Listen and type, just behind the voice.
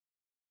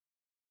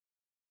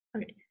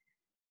Okay.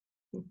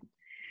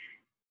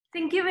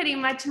 Thank you very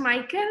much,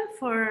 Michael,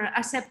 for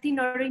accepting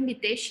our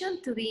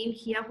invitation to be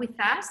here with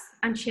us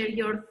and share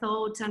your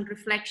thoughts and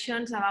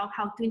reflections about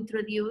how to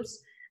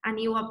introduce a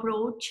new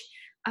approach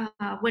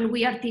when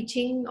we are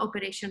teaching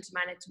operations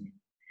management.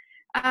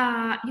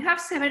 You have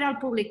several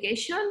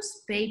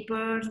publications,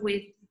 papers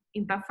with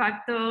impact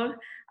factor,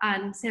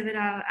 and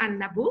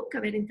a book,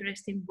 a very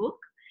interesting book.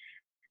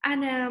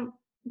 And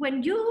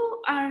when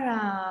you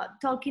are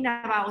talking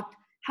about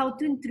how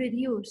to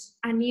introduce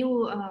a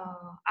new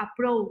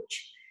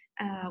approach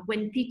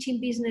when teaching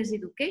business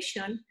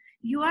education,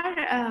 you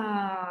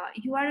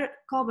are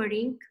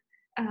covering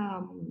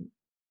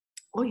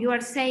or you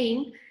are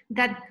saying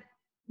that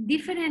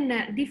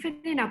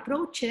different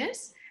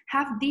approaches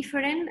have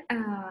different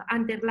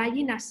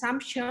underlying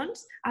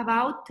assumptions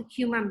about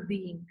human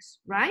beings,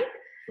 right?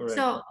 Correct.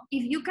 So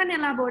if you can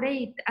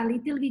elaborate a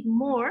little bit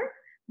more,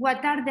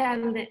 what are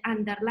the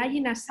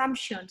underlying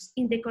assumptions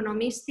in the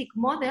economistic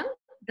model,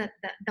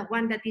 the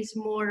one that is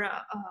more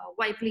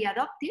widely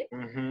adopted,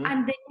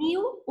 and the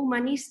new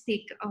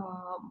humanistic,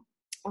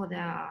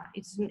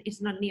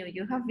 it's not new,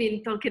 you have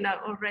been talking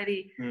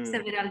already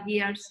several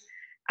years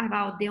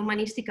about the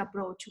humanistic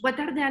approach. What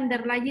are the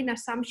underlying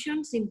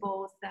assumptions in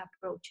both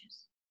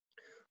approaches?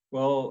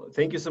 Well,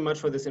 thank you so much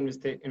for this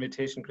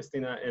invitation,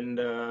 Cristina, and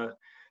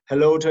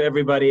hello to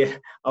everybody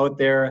out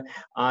there.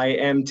 I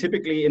am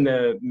typically in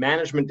the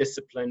management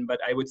discipline,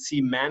 but I would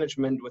see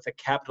management with a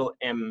capital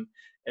M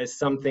as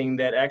something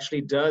that actually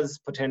does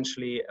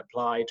potentially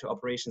apply to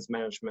operations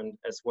management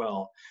as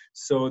well.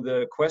 So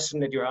the question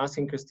that you're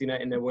asking, Cristina,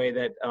 in a way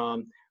that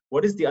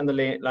what is the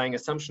underlying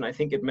assumption? I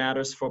think it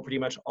matters for pretty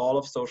much all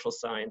of social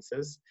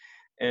sciences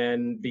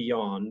and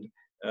beyond.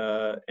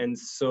 And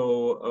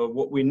so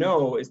what we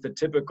know is the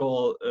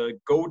typical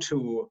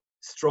go-to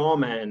straw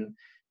man,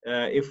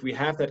 if we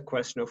have that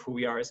question of who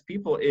we are as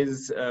people,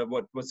 is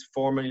what was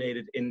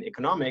formulated in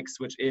economics,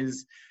 which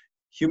is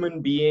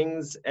human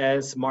beings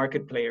as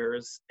market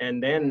players.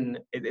 And then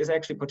it is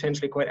actually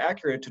potentially quite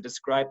accurate to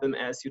describe them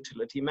as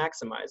utility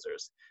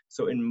maximizers.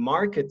 So in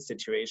market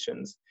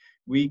situations,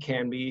 we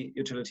can be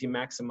utility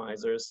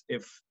maximizers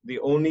if the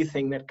only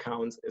thing that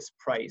counts is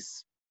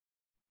price.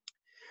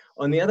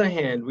 On the other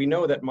hand, we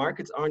know that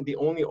markets aren't the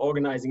only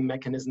organizing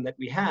mechanism that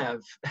we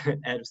have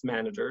as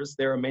managers.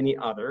 There are many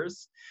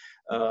others,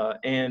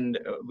 and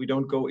we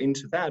don't go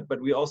into that,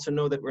 but we also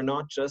know that we're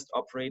not just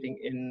operating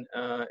in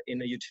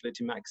a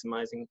utility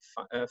maximizing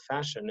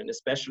fashion. And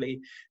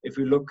especially if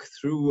we look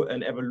through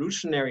an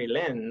evolutionary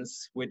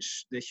lens,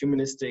 which the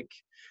humanistic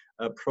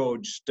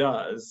approach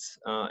does,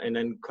 and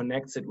then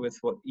connects it with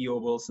what E.O.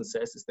 Wilson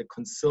says is the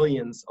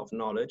consilience of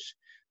knowledge,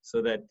 so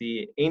that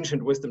the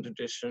ancient wisdom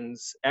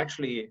traditions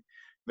actually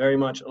very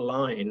much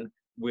align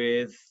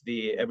with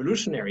the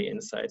evolutionary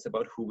insights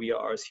about who we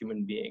are as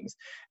human beings.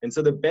 And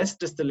so the best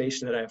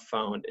distillation that I've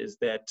found is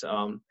that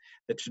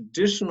the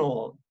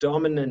traditional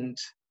dominant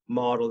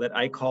model that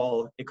I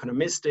call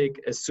economistic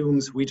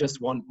assumes we just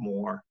want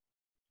more.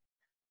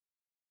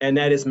 And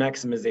that is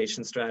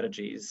maximization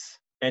strategies.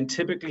 And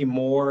typically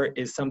more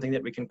is something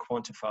that we can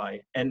quantify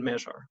and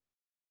measure.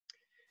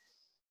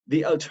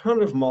 The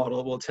alternative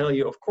model will tell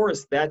you, of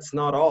course, that's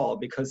not all,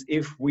 because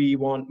if we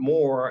want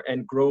more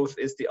and growth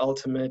is the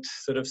ultimate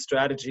sort of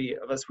strategy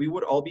of us, we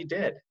would all be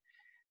dead.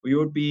 We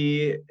would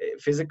be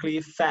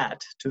physically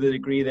fat to the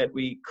degree that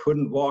we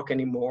couldn't walk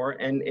anymore.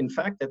 And in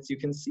fact, you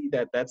can see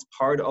that's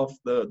part of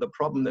the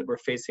problem that we're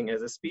facing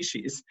as a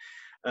species,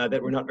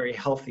 that we're not very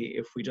healthy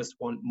if we just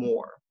want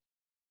more.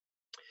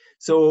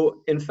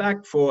 So in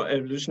fact, for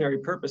evolutionary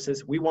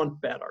purposes, we want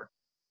better.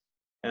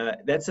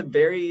 That's a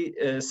very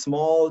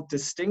small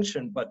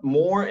distinction, but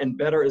more and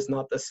better is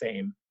not the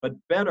same. But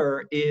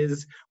better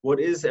is what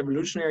is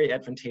evolutionary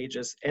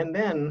advantageous. And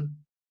then,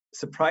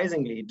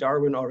 surprisingly,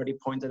 Darwin already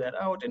pointed that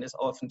out and is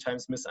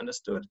oftentimes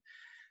misunderstood.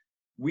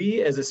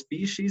 We as a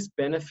species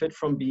benefit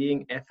from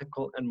being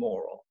ethical and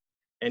moral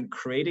and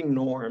creating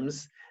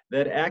norms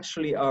that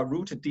actually are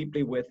rooted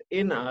deeply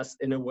within us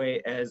in a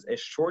way as a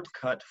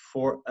shortcut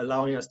for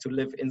allowing us to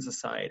live in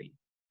society.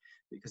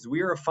 Because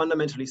we are a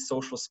fundamentally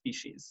social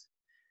species.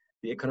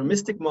 The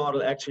economistic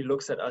model actually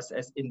looks at us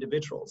as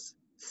individuals,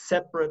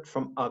 separate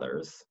from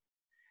others,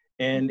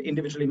 and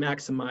individually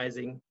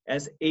maximizing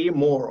as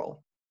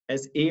amoral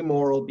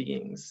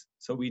beings.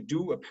 So we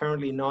do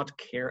apparently not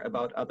care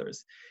about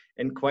others.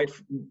 And quite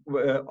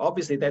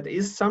obviously that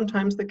is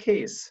sometimes the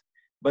case,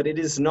 but it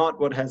is not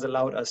what has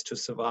allowed us to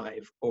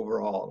survive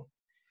overall.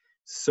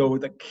 So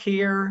the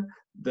care,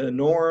 the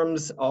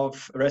norms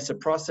of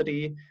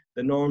reciprocity,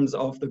 the norms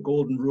of the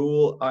golden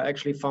rule are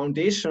actually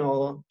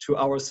foundational to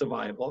our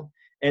survival.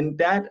 And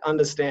that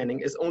understanding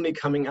is only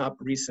coming up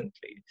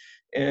recently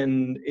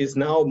and is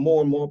now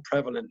more and more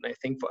prevalent, I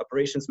think, for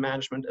operations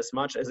management as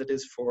much as it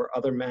is for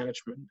other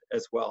management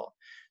as well.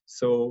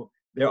 So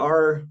there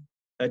are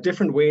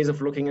different ways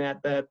of looking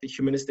at that. The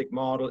humanistic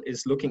model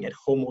is looking at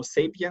Homo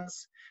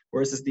sapiens,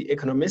 whereas the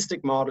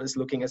economistic model is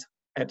looking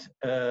at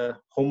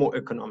Homo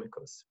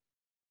economicus.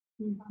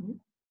 Mm-hmm.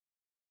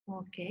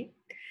 Okay,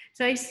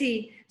 so I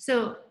see.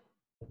 So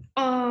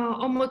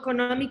Homo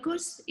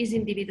economicus is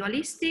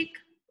individualistic,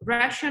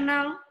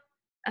 rational,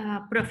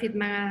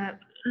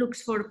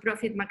 looks for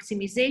profit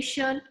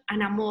maximization,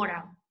 and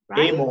amoral,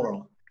 right?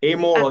 Amoral.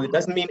 Amoral. It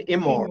doesn't mean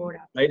immoral,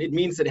 Amoral. right? It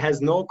means it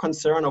has no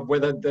concern of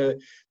whether the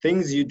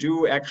things you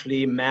do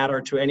actually matter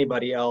to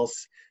anybody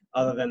else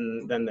other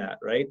than that,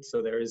 right?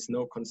 So there is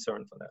no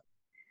concern for that.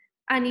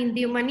 And in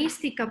the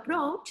humanistic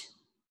approach,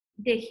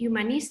 the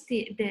human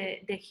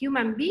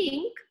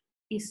being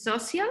is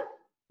social,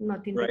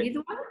 not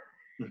individual,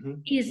 right. Mm-hmm.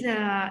 is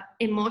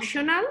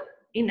emotional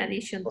in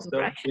addition also, to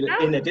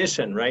rational. in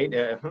addition, right?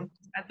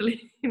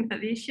 Exactly, in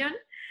addition,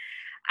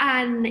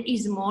 and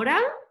is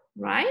moral,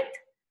 right?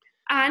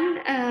 And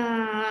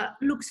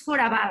looks for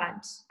a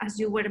balance, as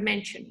you were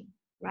mentioning,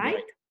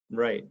 right?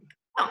 Right.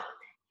 So,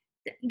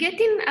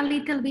 getting a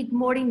little bit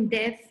more in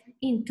depth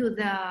into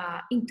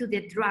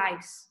the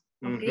drives,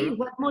 okay? Mm-hmm.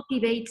 What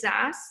motivates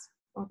us,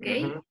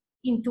 okay, Mm-hmm.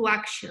 into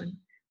action?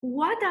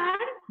 What are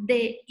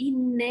the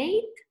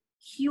innate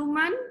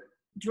human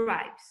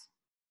drives?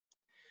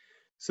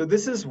 So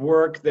this is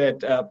work that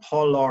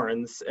Paul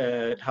Lawrence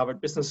at Harvard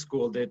Business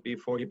School did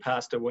before he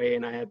passed away,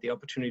 and I had the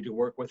opportunity to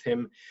work with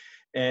him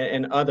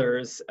and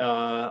others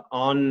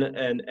on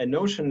a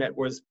notion that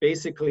was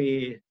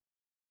basically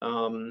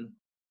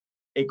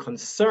a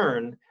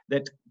concern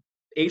that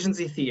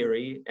agency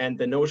theory and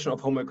the notion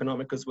of Homo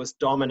economicus was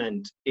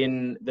dominant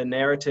in the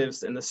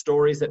narratives and the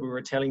stories that we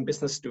were telling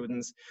business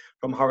students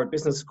from Harvard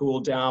Business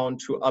School down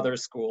to other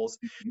schools,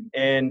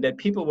 and that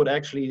people would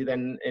actually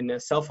then, in a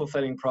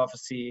self-fulfilling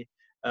prophecy,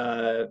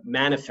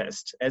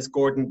 manifest as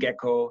Gordon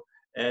Gekko,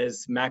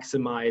 as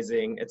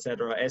maximizing,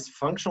 etc., as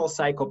functional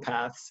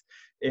psychopaths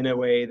in a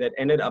way that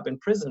ended up in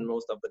prison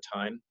most of the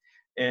time.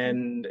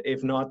 And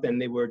if not, then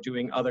they were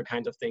doing other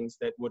kinds of things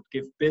that would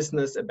give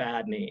business a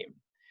bad name.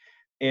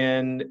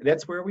 And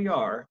that's where we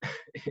are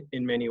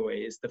in many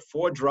ways. The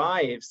four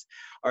drives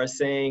are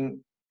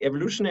saying,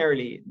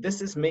 evolutionarily,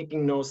 this is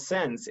making no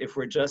sense if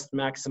we're just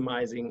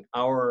maximizing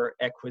our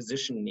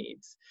acquisition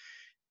needs.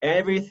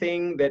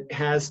 Everything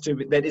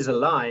that is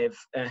alive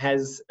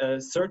has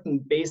certain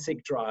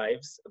basic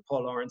drives.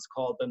 Paul Lawrence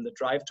called them the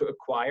drive to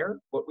acquire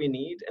what we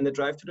need and the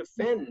drive to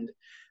defend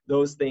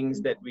those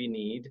things that we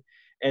need.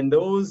 And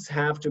those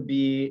have to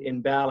be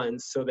in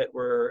balance so that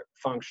we're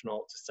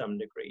functional to some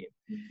degree.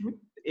 Mm-hmm.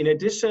 In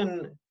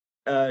addition,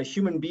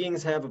 human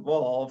beings have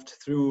evolved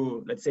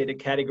through, let's say, the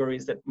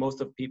categories that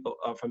most of people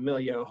are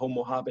familiar,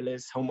 Homo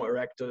habilis, Homo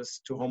erectus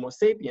to Homo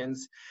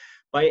sapiens,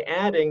 by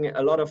adding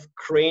a lot of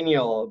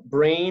cranial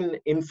brain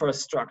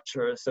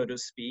infrastructure, so to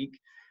speak.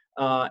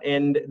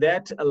 And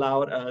that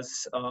allowed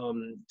us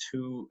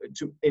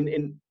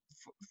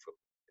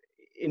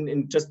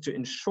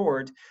in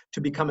short,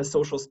 to become a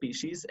social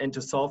species and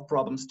to solve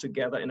problems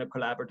together in a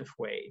collaborative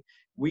way.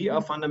 We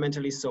are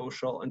fundamentally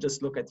social, and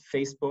just look at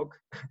Facebook,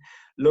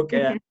 look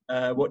at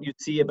what you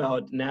see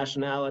about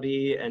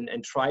nationality and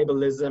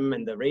tribalism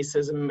and the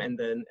racism and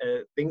the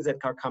things that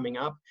are coming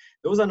up.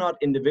 Those are not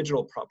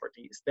individual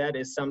properties. That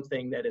is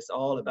something that is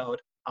all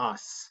about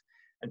us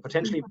and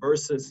potentially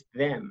versus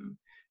them.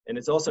 And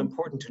it's also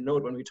important to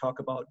note when we talk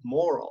about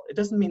moral, it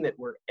doesn't mean that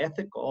we're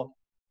ethical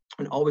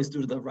and always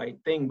do the right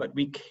thing, but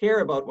we care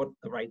about what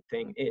the right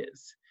thing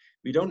is.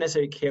 We don't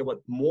necessarily care what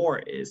more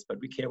is, but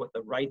we care what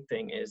the right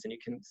thing is. And you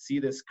can see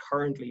this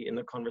currently in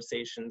the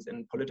conversations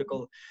in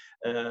political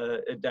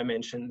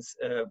dimensions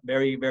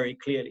very, very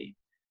clearly.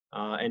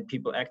 And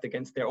people act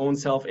against their own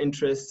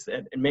self-interests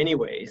in many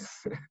ways.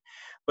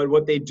 But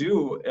what they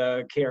do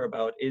care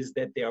about is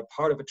that they are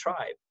part of a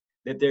tribe,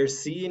 that they're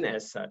seen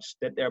as such,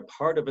 that they're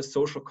part of a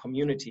social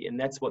community. And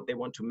that's what they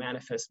want to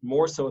manifest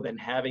more so than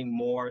having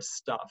more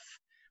stuff,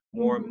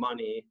 more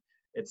money,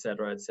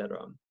 etc.,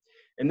 etc.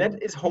 And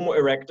that is Homo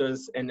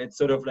erectus, and it's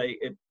sort of like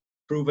it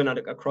proven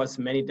across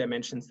many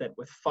dimensions that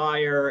with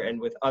fire and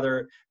with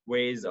other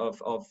ways of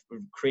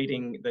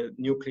creating the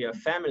nuclear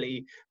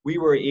family, we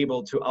were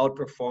able to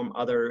outperform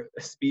other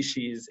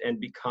species and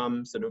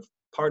become sort of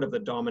part of the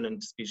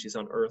dominant species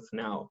on Earth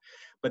now.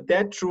 But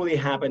that truly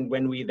happened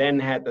when we then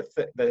had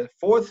the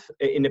fourth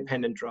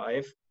independent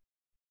drive,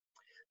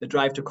 the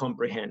drive to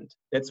comprehend.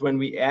 That's when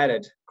we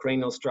added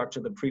cranial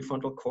structure, the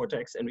prefrontal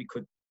cortex, and we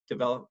could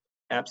develop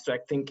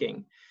abstract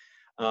thinking.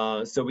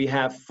 So we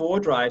have four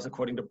drives,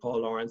 according to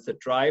Paul Lawrence: the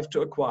drive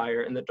to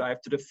acquire and the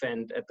drive to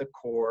defend at the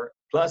core,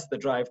 plus the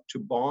drive to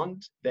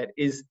bond that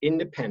is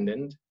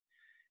independent,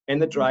 and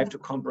the drive to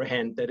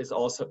comprehend that is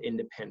also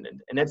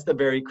independent. And that's the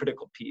very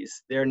critical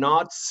piece. They're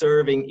not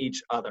serving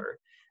each other.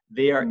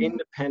 They are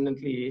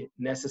independently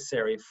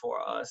necessary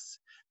for us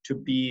to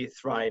be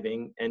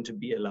thriving and to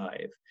be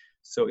alive.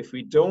 So if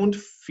we don't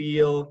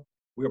feel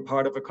we're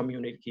part of a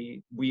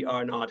community, we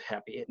are not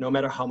happy, no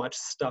matter how much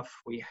stuff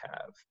we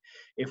have.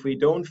 If we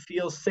don't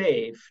feel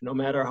safe, no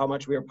matter how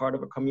much we are part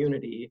of a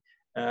community,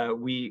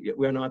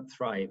 we're not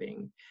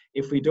thriving.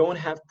 If we don't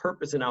have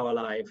purpose in our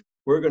life,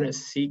 we're going to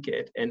seek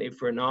it. And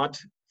if we're not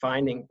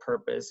finding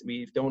purpose,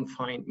 we don't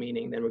find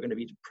meaning, then we're going to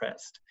be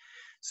depressed.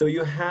 So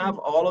you have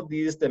all of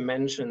these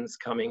dimensions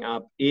coming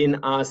up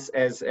in us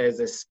as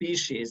a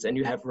species, and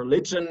you have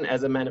religion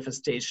as a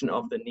manifestation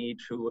of the need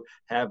to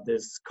have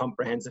this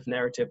comprehensive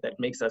narrative that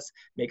makes us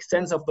make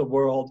sense of the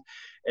world.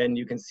 And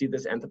you can see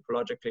this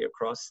anthropologically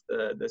across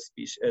the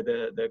species,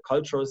 the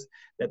cultures,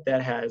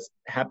 that has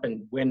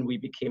happened when we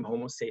became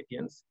Homo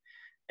sapiens.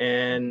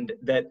 And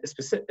that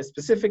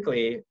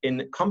specifically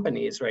in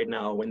companies right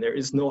now, when there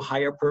is no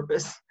higher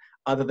purpose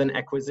other than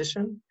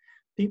acquisition,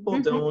 people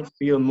don't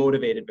feel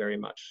motivated very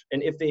much.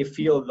 And if they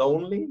feel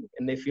lonely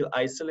and they feel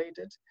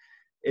isolated,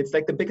 it's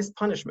like the biggest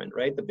punishment,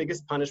 right? The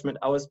biggest punishment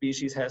our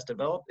species has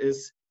developed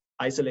is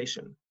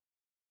isolation.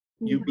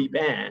 You be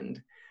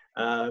banned.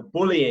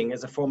 Bullying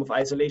is a form of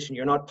isolation.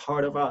 You're not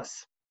part of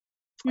us.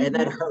 And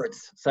that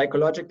hurts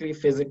psychologically,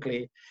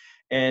 physically,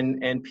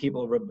 and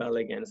people rebel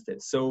against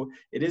it. So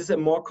it is a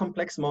more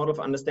complex model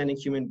of understanding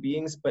human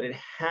beings, but it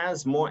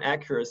has more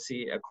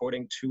accuracy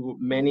according to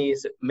many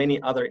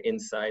other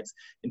insights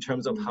in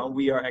terms of how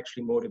we are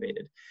actually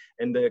motivated.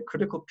 And the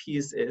critical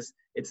piece is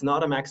it's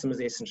not a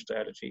maximization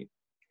strategy.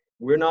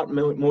 We're not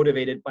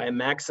motivated by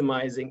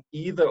maximizing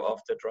either of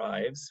the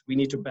drives. We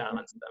need to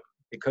balance them,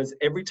 because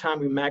every time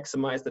we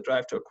maximize the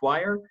drive to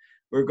acquire,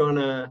 we're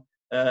gonna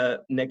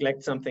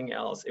neglect something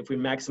else. If we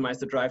maximize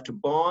the drive to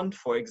bond,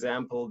 for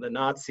example, the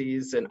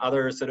Nazis and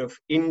other sort of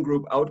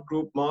in-group,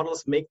 out-group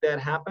models make that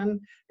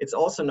happen, it's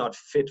also not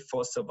fit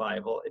for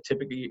survival. It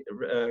typically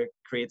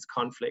creates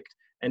conflict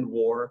and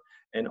war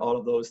and all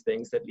of those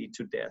things that lead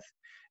to death.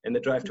 And the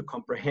drive to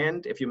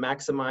comprehend, if you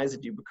maximize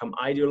it, you become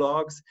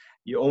ideologues.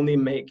 You only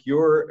make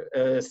your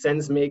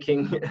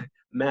sense-making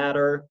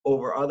matter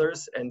over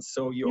others. And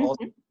so you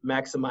also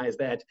maximize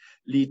that,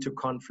 lead to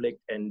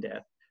conflict and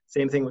death.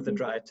 Same thing with the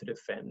drive to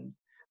defend.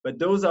 But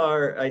those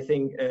are, I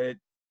think,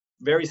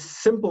 very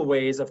simple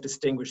ways of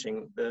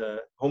distinguishing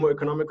the Homo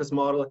economicus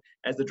model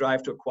as the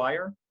drive to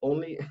acquire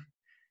only.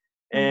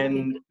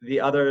 And the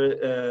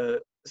other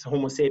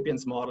Homo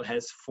sapiens model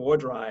has 4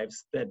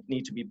 drives that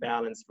need to be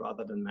balanced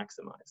rather than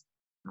maximized.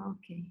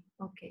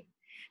 Okay.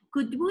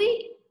 Could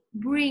we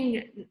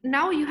bring,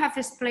 now you have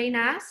explained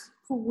us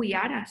who we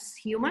are as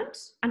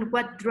humans and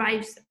what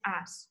drives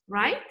us,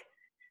 right?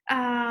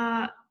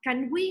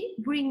 Can we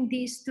bring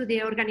this to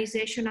the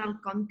organizational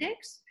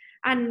context?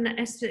 And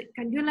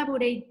can you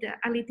elaborate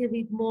a little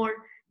bit more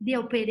the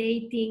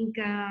operating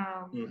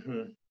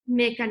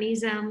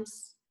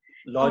mechanisms,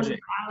 logic,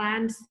 on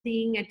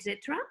balancing,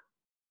 etc.?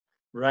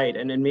 Right,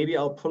 and then maybe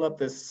I'll pull up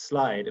this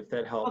slide if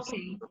that helps.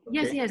 Okay.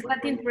 Yes,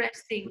 that's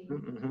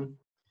interesting.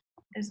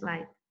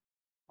 Slide.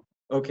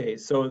 Okay,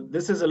 so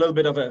this is a little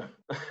bit of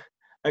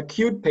a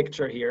cute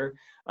picture here,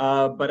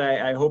 but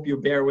I hope you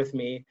bear with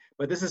me.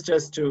 But this is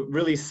just to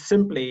really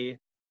simply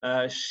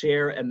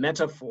share a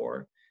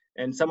metaphor.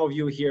 And some of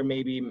you here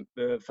may be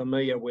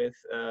familiar with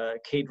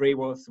Kate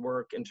Raworth's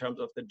work in terms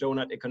of the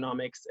donut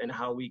economics and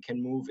how we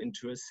can move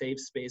into a safe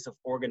space of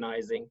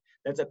organizing.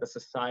 That's at the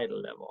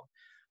societal level.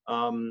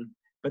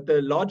 But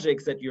the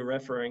logics that you're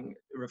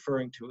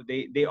referring to,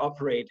 they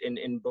operate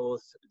in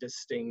both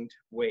distinct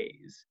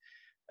ways.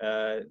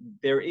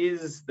 There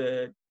is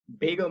the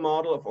bagel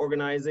model of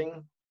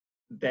organizing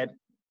that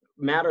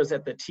matters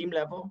at the team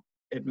level,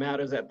 it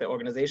matters at the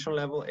organizational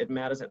level, it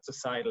matters at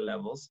societal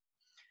levels.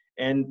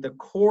 And the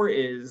core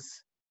is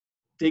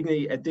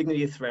dignity, a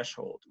dignity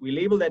threshold. We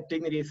label that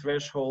dignity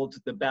threshold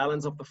the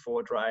balance of the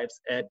 4 drives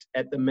at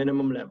the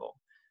minimum level.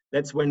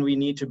 That's when we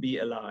need to be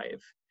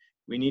alive.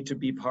 We need to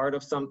be part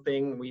of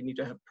something, we need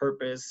to have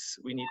purpose,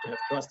 we need to have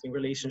trusting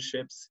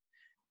relationships,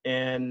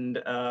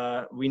 and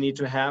we need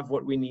to have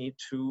what we need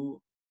to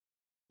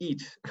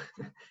eat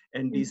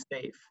and be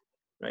safe,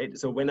 right?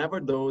 So whenever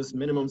those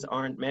minimums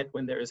aren't met,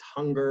 when there is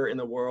hunger in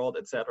the world,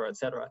 et cetera,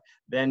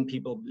 then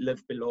people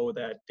live below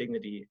that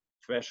dignity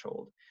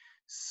threshold.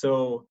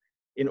 So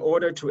in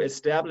order to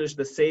establish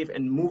the safe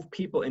and move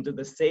people into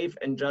the safe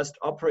and just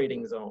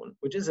operating zone,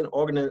 which is an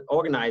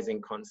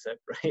organizing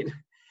concept, right?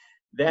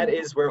 That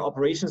is where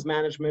operations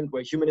management,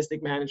 where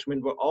humanistic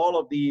management, where all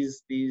of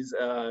these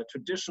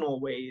traditional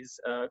ways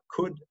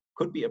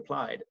could be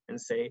applied and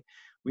say,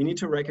 we need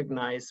to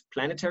recognize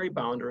planetary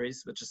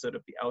boundaries, which is sort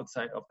of the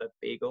outside of that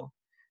bagel.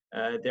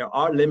 There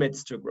are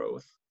limits to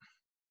growth.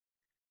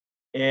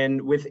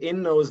 And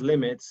within those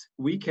limits,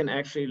 we can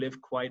actually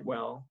live quite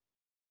well,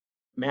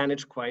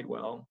 manage quite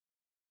well,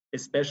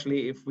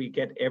 especially if we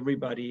get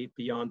everybody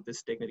beyond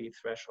this dignity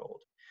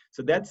threshold.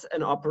 So that's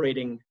an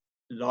operating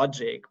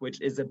logic,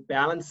 which is a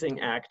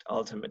balancing act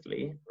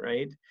ultimately,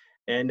 right?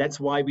 And that's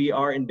why we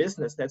are in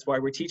business. That's why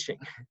we're teaching,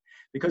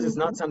 because it's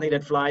not something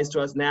that flies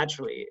to us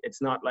naturally.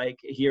 It's not like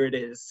here it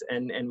is,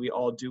 and we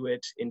all do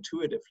it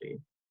intuitively.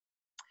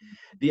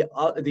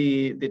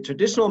 The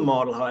traditional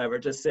model, however,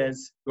 just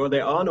says, well,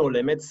 there are no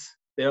limits.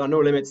 There are no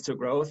limits to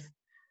growth.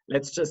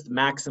 Let's just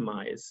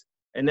maximize.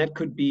 And that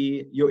could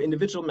be your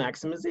individual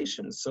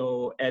maximization.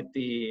 So at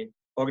the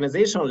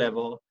organizational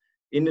level,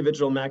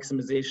 individual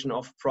maximization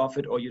of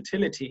profit or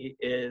utility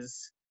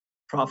is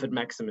profit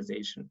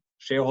maximization,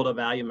 shareholder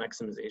value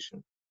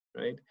maximization,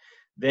 right?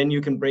 then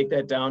you can break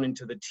that down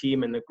into the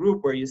team and the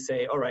group where you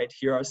say, all right,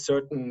 here are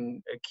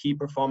certain key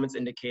performance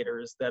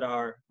indicators that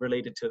are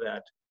related to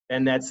that.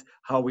 And that's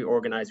how we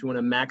organize. We want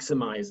to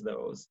maximize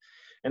those.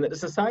 And at the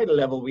societal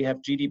level, we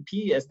have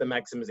GDP as the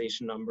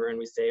maximization number. And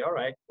we say, all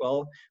right,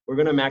 well, we're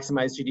going to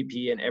maximize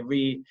GDP, and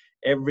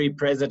every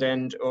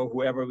president or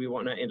whoever we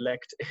want to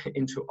elect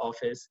into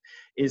office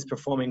is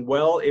performing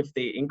well if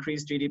they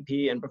increase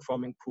GDP and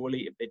performing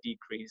poorly if they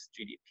decrease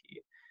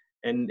GDP.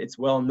 And it's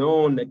well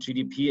known that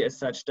GDP as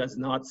such does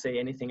not say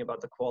anything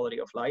about the quality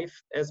of life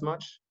as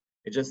much.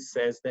 It just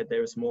says that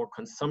there's more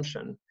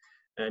consumption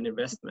and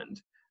investment.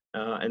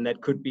 And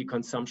that could be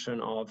consumption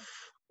of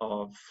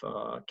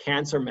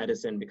cancer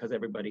medicine because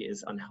everybody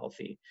is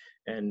unhealthy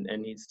and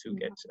needs to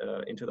get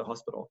into the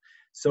hospital.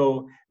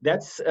 So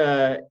that's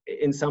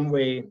in some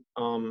way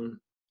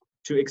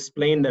to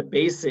explain the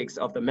basics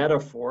of the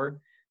metaphor.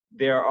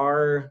 There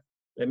are,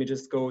 let me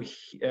just go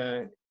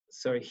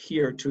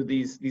here to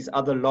these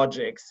other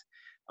logics.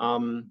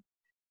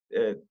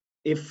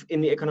 If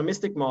in the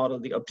economistic model,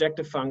 the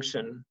objective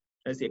function,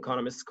 as the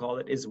economists call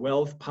it, is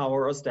wealth,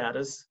 power, or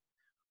status,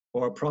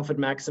 or profit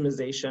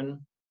maximization,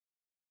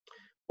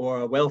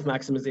 or wealth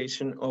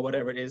maximization, or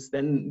whatever it is,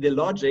 then the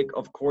logic,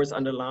 of course,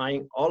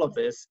 underlying all of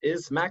this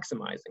is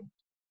maximizing.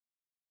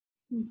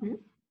 Mm-hmm.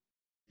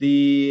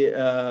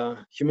 The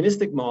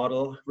humanistic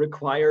model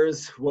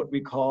requires what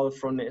we call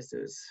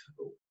phronesis,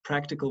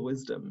 practical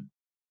wisdom.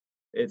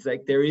 It's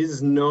like there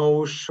is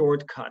no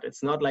shortcut.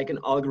 It's not like an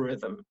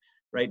algorithm.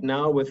 Right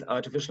now with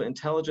artificial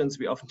intelligence,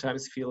 we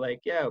oftentimes feel like,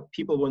 yeah,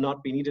 people will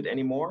not be needed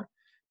anymore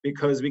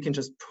because we can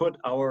just put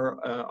our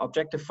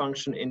objective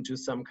function into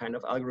some kind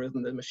of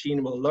algorithm. The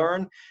machine will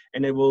learn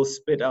and it will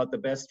spit out the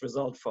best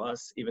result for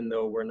us, even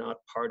though we're not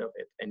part of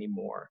it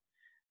anymore,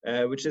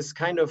 which is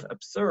kind of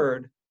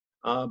absurd.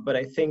 But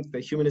I think the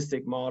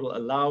humanistic model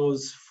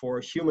allows for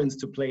humans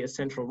to play a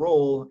central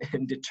role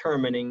in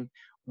determining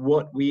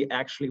what we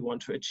actually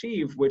want to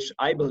achieve, which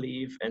I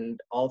believe, and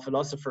all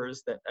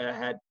philosophers that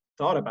had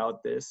thought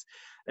about this,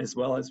 as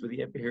well as with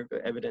the empirical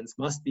evidence,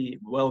 must be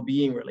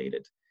well-being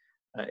related.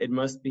 It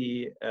must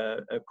be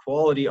a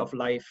quality of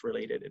life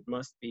related. It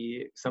must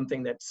be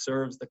something that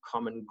serves the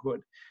common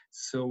good.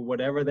 So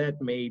whatever that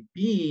may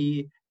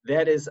be,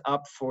 that is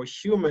up for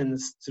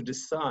humans to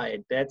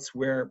decide. That's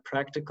where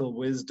practical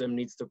wisdom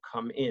needs to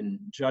come in.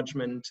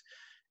 Judgment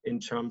in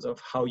terms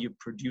of how you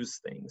produce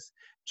things,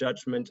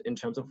 judgment in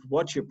terms of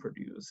what you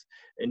produce,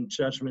 and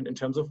judgment in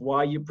terms of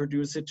why you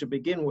produce it to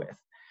begin with.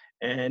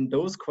 And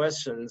those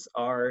questions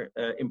are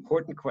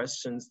important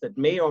questions that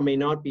may or may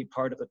not be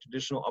part of the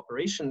traditional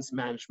operations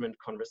management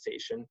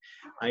conversation.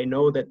 I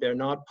know that they're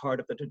not part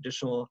of the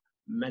traditional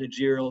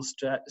managerial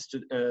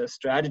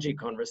strategy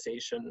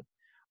conversation,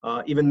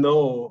 even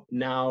though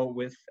now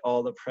with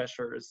all the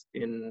pressures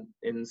in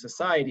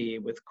society,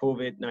 with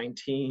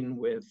COVID-19,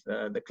 with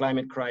the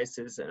climate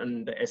crisis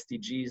and the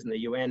SDGs and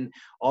the UN,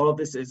 all of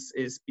this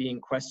is being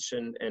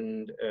questioned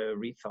and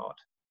rethought.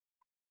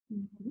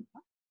 Mm-hmm.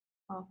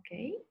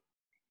 Okay.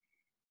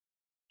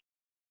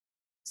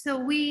 So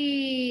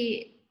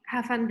we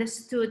have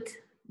understood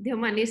the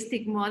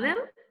humanistic model.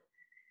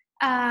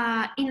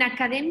 In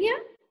academia,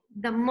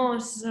 the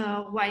most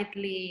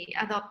widely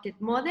adopted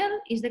model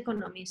is the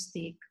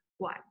economistic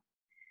one.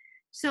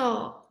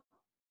 So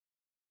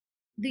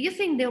do you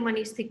think the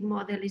humanistic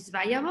model is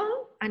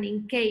viable? And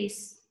in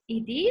case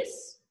it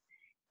is,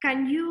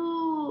 can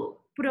you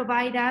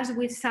provide us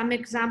with some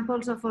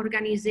examples of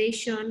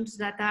organizations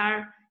that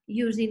are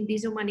using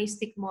this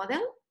humanistic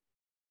model?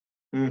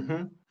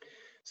 Mm-hmm.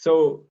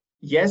 So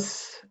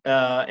yes,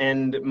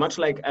 and much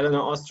like Elinor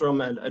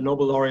Ostrom, a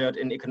Nobel laureate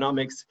in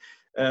economics,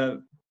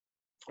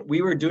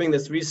 we were doing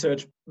this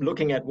research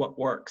looking at what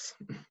works,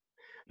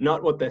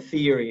 not what the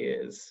theory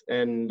is.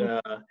 And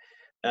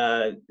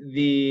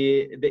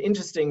the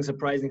interesting,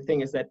 surprising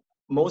thing is that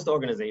most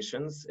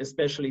organizations,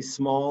 especially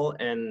small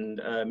and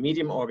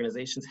medium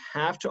organizations,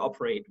 have to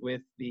operate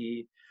with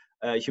the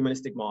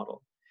humanistic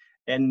model.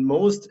 And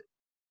most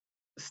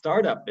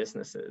startup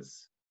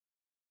businesses,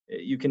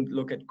 you can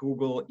look at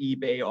Google,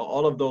 eBay, or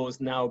all of those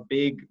now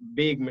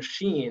big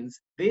machines,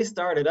 they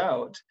started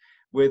out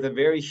with a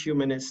very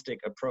humanistic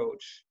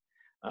approach.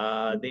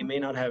 They may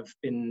not have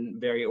been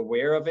very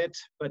aware of it,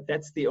 but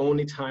that's the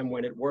only time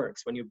when it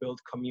works, when you build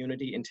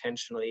community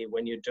intentionally,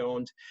 when you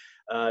don't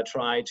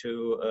try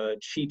to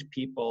cheat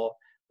people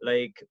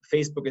like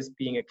Facebook is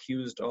being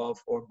accused of,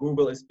 or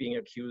Google is being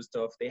accused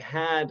of. They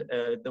had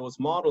those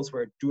models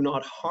where do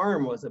not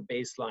harm was a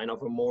baseline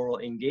of a moral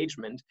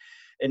engagement.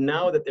 And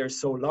now that they're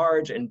so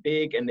large and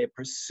big and they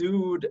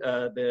pursued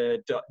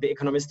the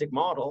economistic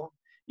model,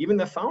 even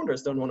the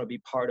founders don't want to be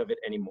part of it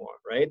anymore,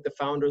 right? The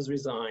founders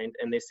resigned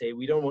and they say,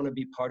 we don't want to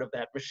be part of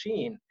that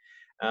machine.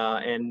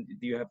 And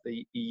you have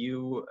the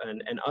EU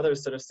and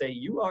others sort of say,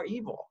 you are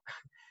evil.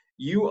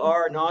 You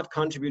are not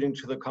contributing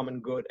to the common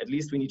good. At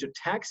least we need to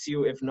tax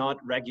you, if not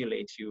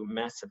regulate you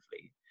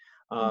massively.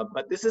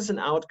 But this is an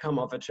outcome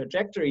of a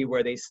trajectory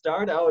where they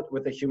start out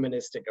with a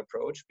humanistic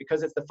approach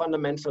because it's the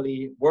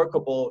fundamentally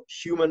workable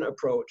human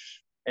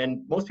approach.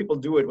 And most people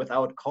do it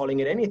without calling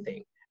it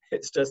anything.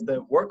 It's just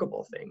a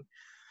workable thing.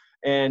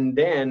 And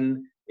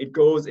then it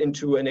goes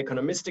into an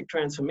economistic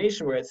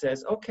transformation where it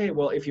says, okay,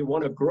 well, if you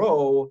want to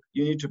grow,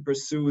 you need to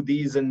pursue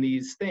these and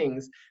these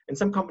things. And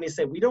some companies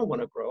say, we don't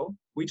want to grow.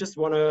 We just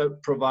want to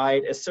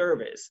provide a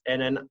service.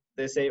 And then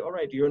they say, all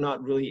right, you're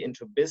not really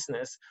into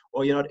business,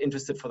 or you're not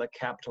interested for the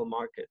capital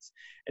markets.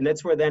 And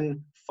that's where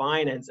then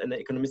finance and the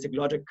economistic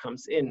logic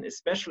comes in,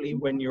 especially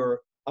when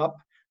you're up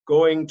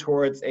going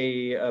towards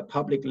a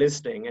public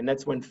listing. And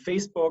that's when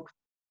Facebook,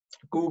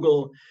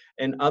 Google,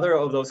 and other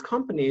of those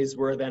companies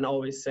were then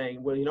always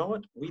saying, well, you know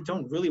what, we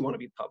don't really want to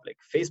be public.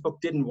 Facebook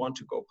didn't want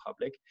to go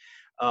public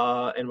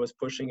and was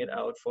pushing it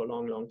out for a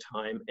long, long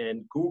time.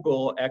 And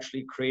Google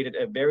actually created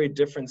a very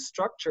different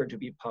structure to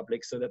be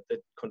public so that the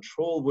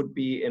control would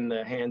be in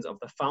the hands of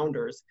the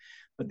founders.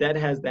 But that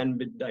has then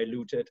been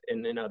diluted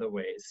in other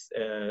ways,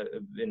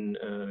 been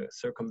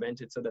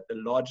circumvented, so that the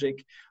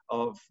logic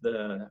of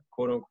the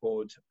quote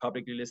unquote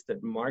publicly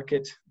listed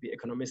market, the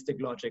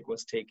economistic logic,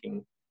 was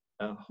taking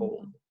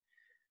hold.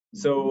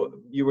 So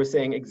you were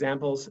saying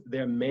examples.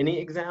 There are many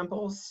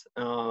examples,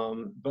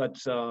 but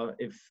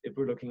if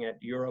we're looking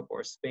at Europe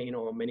or Spain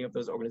or many of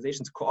those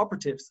organizations,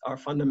 cooperatives are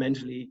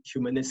fundamentally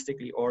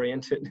humanistically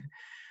oriented,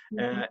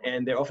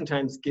 and they're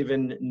oftentimes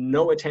given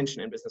no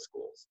attention in business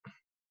schools,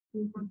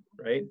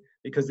 right?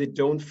 Because they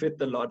don't fit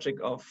the logic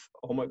of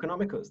Homo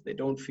economicus. They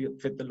don't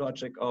fit the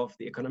logic of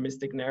the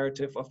economistic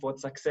narrative of what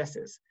success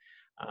is.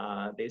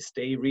 They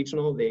stay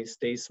regional, they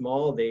stay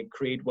small, they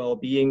create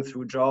well-being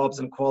through jobs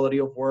and quality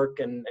of work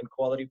and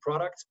quality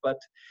products, but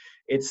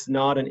it's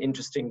not an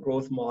interesting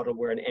growth model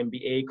where an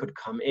MBA could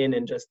come in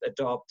and just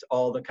adopt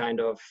all the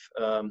kind of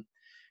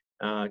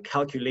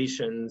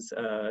calculations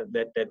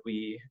that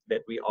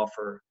we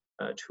offer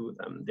to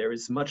them. There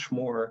is much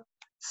more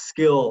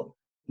skill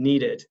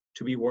needed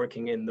to be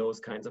working in those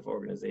kinds of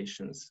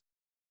organizations.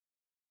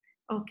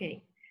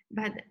 Okay,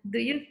 but do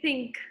you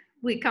think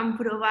we can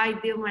provide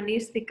the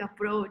humanistic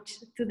approach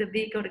to the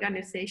big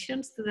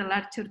organizations, to the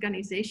large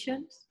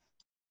organizations,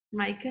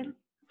 Michael?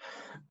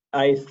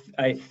 I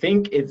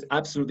think it's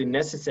absolutely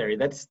necessary.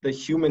 That's the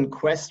human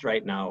quest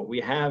right now. We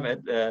have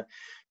at the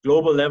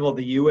global level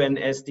the UN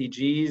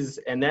SDGs,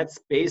 and that's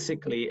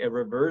basically a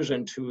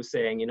reversion to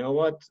saying, you know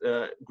what,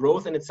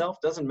 growth in itself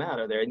doesn't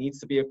matter. There needs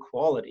to be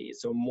equality.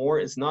 So more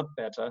is not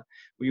better.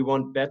 We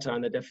want better,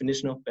 and the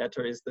definition of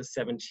better is the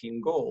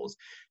 17 goals.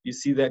 You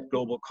see that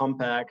Global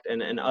Compact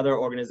and other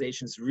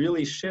organizations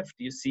really shift.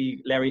 You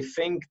see Larry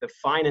Fink, the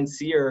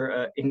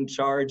financier in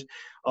charge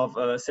of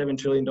a $7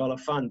 trillion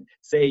fund,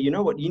 say, you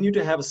know what, you need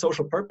to have a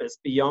social purpose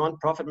beyond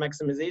profit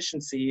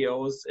maximization.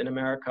 CEOs in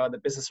America, the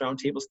Business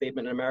Roundtable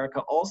statement in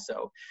America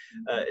also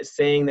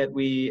saying that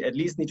we at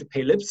least need to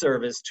pay lip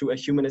service to a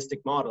humanistic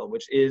model,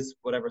 which is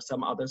whatever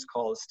some others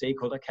call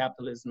stakeholder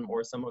capitalism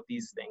or some of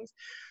these things.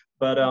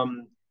 But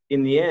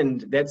in the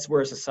end, that's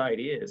where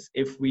society is.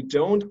 If we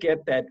don't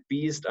get that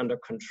beast under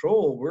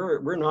control,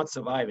 we're not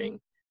surviving.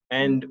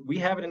 And we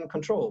have it in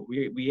control.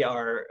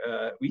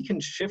 We can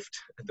shift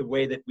the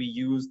way that we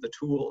use the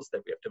tools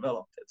that we have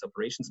developed. It's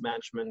operations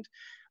management,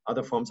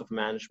 other forms of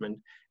management,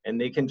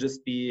 and they can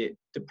just be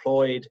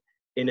deployed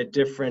in a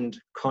different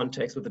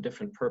context with a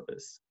different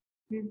purpose.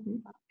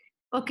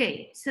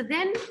 Okay, so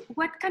then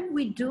what can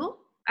we do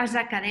as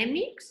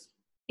academics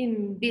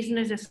in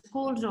business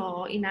schools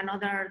or in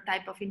another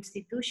type of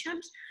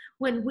institutions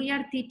when we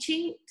are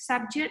teaching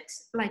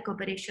subjects like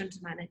operations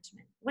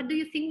management? What do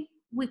you think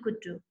we could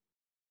do?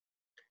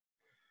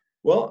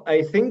 Well,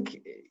 I think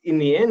in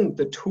the end,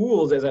 the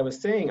tools, as I was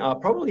saying, are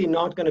probably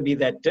not going to be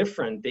that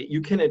different. That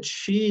you can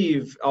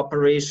achieve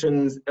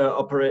operations,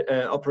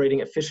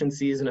 operating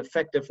efficiencies and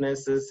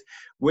effectivenesses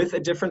with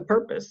a different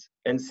purpose,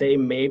 and say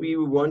maybe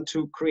we want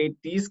to create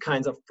these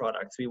kinds of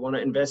products. We want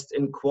to invest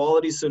in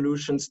quality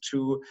solutions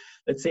to,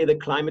 let's say, the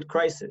climate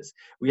crisis.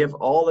 We have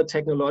all the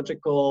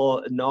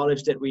technological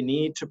knowledge that we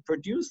need to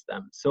produce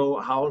them.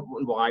 So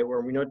why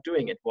were we not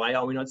doing it? Why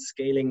are we not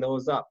scaling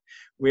those up?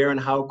 Where and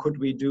how could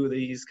we do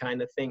these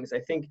kind of things? I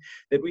think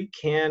that we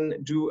can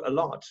do a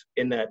lot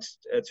in that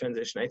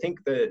transition. I think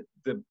the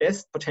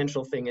best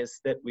potential thing is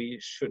that we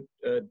should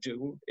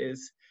do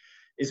is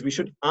we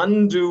should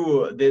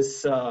undo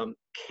this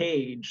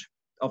cage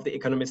of the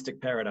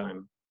economistic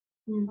paradigm.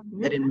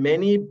 That in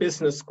many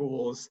business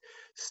schools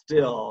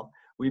still,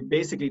 we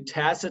basically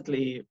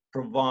tacitly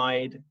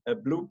provide a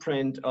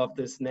blueprint of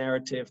this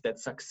narrative that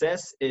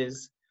success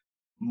is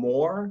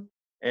more,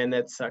 and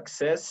that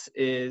success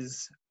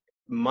is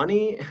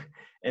money,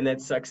 and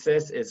that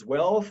success is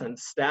wealth and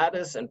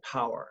status and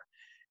power.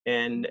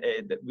 And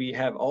that we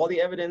have all the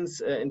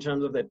evidence in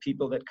terms of that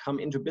people that come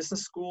into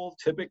business school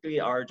typically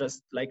are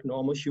just like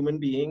normal human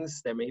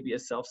beings. There may be a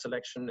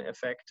self-selection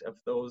effect of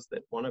those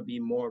that want to be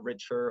more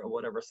richer or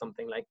whatever,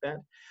 something like that.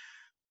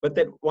 But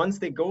that once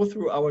they go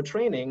through our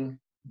training,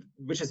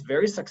 which is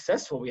very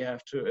successful, we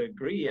have to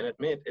agree and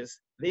admit, is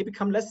they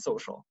become less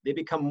social. They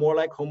become more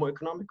like Homo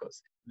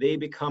economicus. They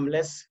become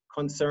less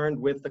concerned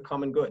with the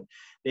common good.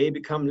 They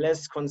become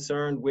less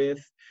concerned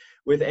with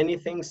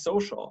anything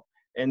social.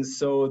 And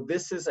so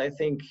this is, I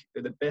think,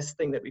 the best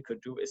thing that we could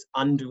do is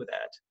undo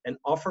that and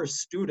offer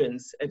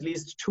students at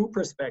least two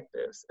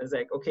perspectives. As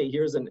like, okay,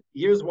 here's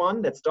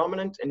one that's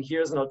dominant, and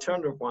here's an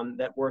alternative one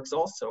that works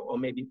also, or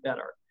maybe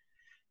better.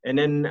 And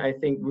then I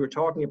think we were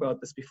talking about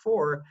this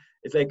before,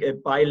 it's like a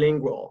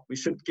bilingual. We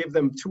should give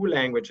them two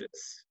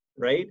languages,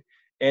 right?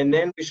 And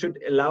then we should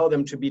allow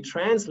them to be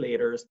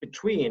translators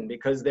between,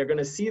 because they're going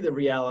to see the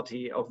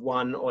reality of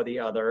one or the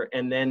other,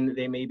 and then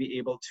they may be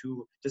able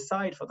to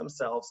decide for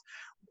themselves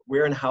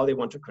where and how they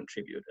want to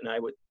contribute. And I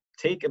would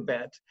take a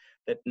bet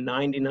that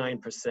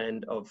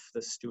 99% of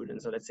the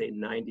students, or let's say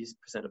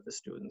 90% of the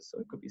students, so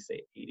it could be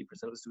say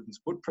 80% of the students,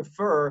 would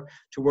prefer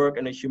to work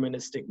in a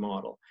humanistic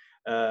model,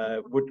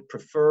 would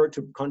prefer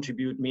to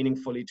contribute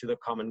meaningfully to the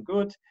common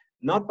good,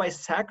 not by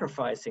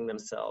sacrificing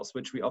themselves,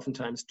 which we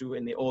oftentimes do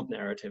in the old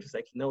narrative. It's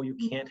like, no, you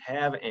can't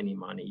have any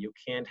money, you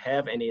can't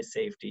have any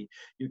safety,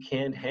 you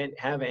can't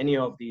have any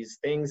of these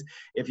things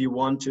if you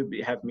want to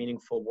have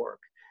meaningful work.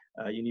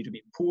 You need to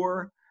be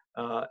poor,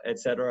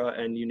 etc.,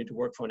 and you need to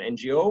work for an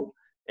NGO,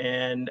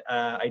 and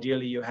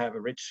ideally you have a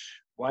rich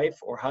wife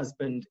or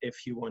husband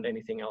if you want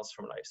anything else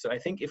from life. So I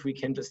think if we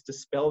can just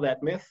dispel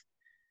that myth,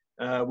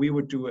 we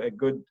would do a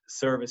good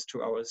service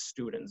to our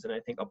students. And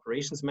I think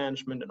operations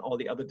management and all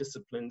the other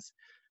disciplines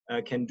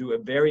can do a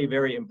very,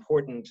 very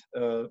important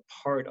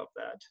part of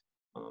that.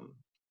 So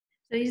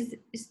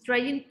it's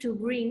trying to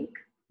bring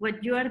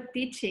what you are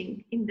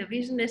teaching in the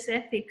business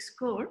ethics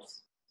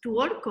course to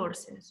all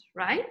courses,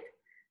 right?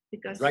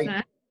 Because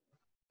right.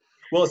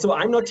 Well, so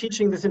I'm not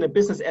teaching this in a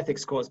business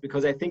ethics course,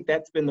 because I think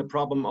that's been the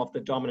problem of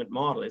the dominant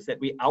model, is that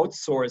we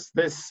outsource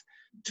this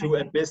to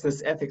a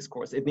business ethics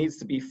course. It needs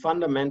to be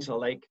fundamental,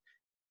 like,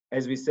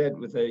 as we said,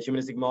 with the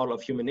humanistic model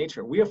of human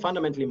nature, we are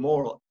fundamentally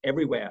moral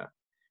everywhere,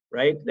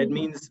 right? That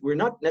means we're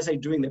not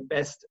necessarily doing the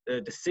best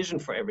decision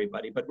for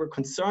everybody, but we're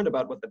concerned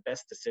about what the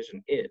best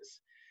decision is.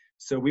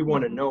 So we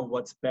want to know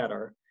what's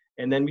better.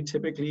 And then we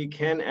typically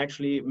can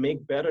actually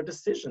make better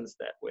decisions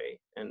that way.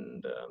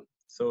 And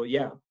so,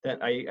 yeah,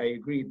 that I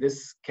agree.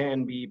 This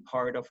can be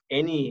part of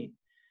any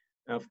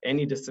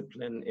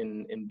discipline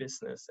in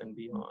business and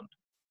beyond.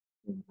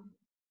 Yeah.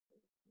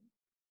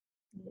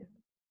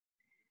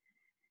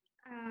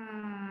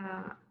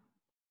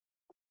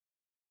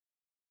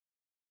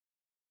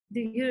 Do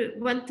you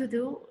want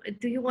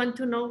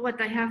to know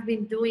what I have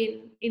been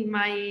doing in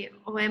my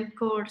OM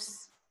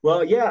course?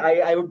 Well, yeah,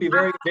 I would be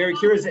very, very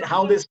curious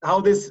how this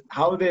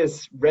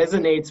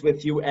resonates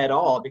with you at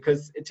all,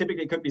 because it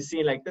typically could be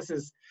seen like this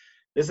is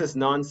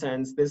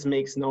nonsense. This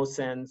makes no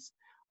sense.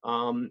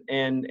 And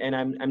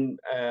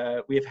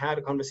we've had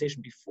a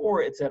conversation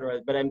before,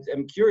 etc. But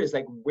I'm curious,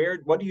 like,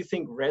 what do you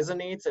think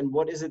resonates, and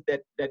what is it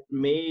that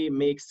may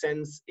make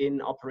sense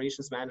in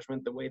operations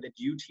management, the way that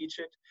you teach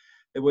it,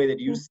 the way that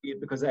you see it?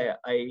 Because I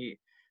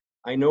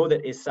know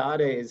that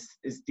ESADE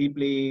is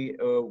deeply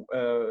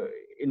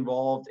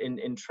involved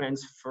in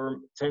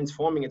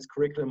transforming its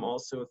curriculum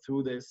also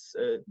through this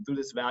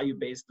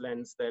value-based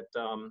lens that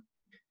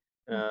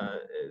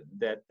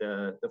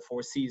the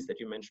 4 C's that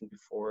you mentioned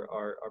before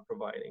are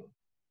providing.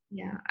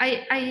 Yeah,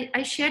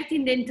 I shared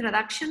in the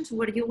introductions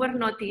where you were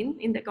not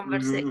in the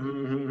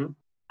conversation.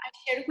 I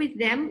shared with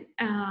them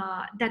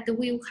that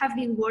we have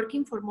been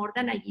working for more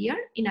than a year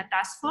in a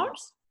task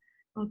force,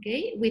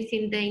 okay,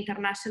 within the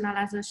International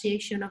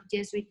Association of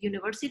Jesuit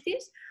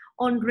Universities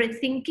on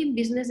rethinking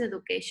business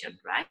education,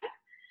 right?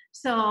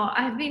 So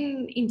I've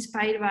been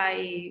inspired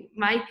by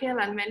Michael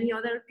and many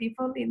other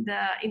people in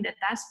the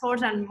task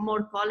force and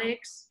more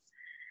colleagues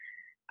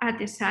at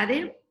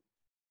ESADE.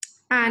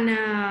 And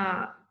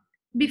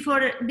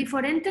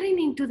before entering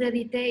into the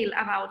detail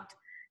about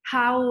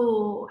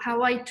how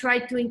I try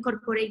to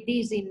incorporate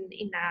this in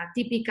a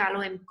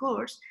typical OM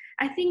course,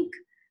 I think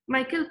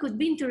Michael could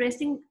be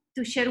interesting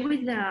to share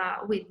with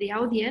the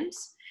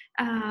audience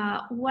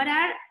what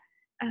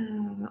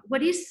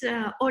is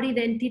our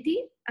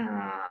identity.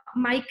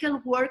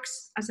 Michael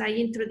works, as I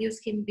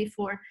introduced him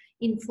before,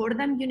 in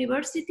Fordham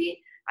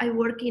University. I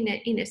work in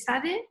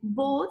ESADE.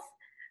 Both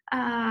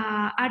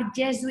are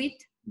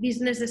Jesuit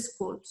business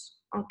schools.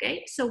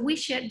 Okay, so we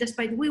share,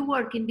 despite we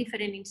work in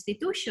different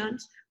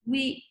institutions,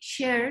 we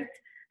shared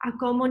a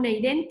common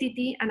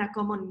identity and a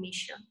common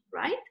mission,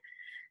 right?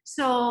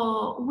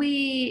 So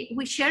we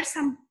share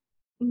some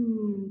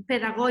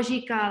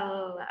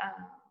pedagogical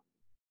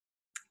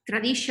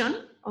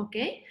tradition,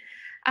 okay?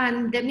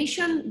 And the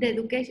mission, the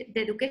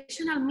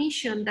educational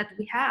mission that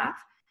we have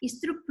is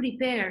to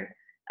prepare,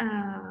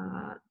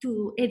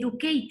 to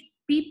educate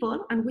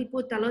people, and we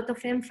put a lot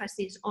of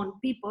emphasis on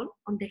people,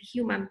 on the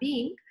human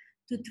being,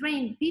 to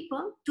train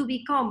people to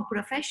become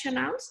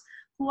professionals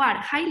who are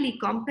highly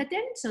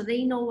competent, so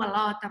they know a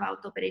lot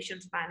about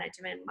operations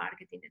management,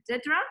 marketing,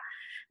 etc.,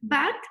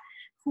 but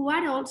who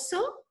are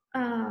also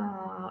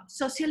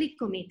socially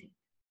committed,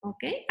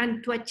 okay?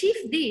 And to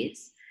achieve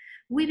this,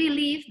 we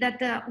believe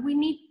that we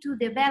need to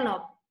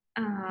develop,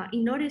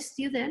 in our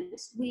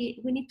students,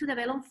 we need to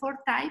develop four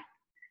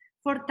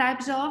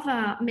types of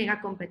mega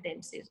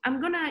competencies. I'm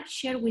gonna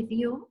share with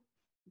you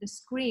the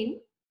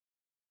screen.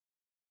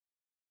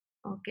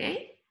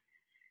 okay?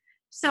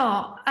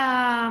 So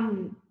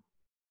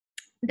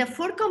the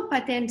 4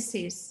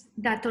 competencies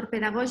that our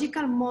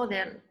pedagogical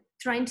model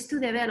tries to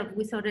develop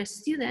with our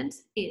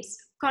students is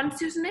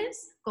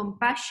consciousness,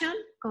 compassion,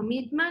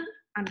 commitment,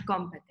 and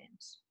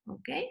competence,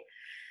 okay?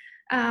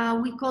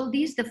 We call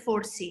these the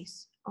 4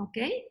 C's,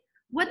 okay?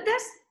 What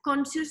does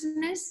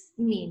consciousness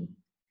mean?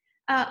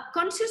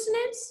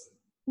 Consciousness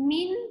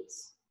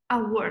means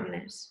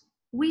awareness.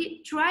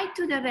 We try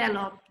to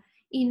develop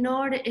in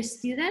our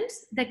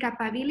students the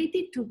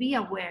capability to be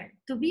aware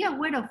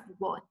of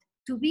what?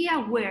 To be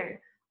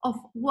aware of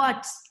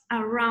what's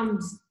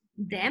around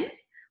them,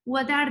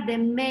 what are the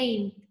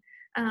main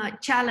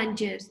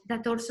challenges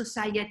that our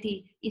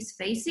society is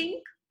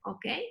facing,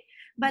 okay?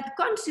 But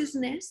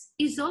consciousness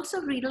is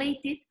also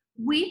related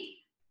with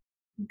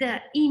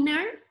the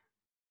inner,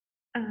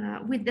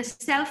 with the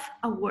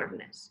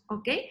self-awareness,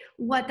 okay?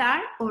 What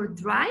are our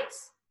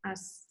drives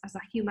as a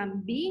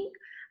human being,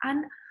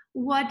 and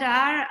what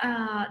are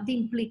the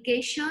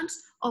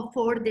implications of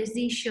our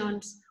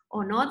decisions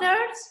on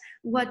others,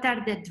 what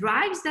are the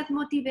drives that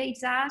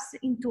motivates us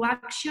into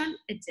action,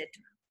 etc.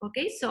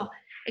 Okay, so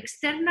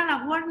external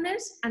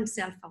awareness and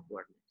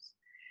self-awareness.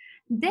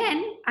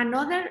 Then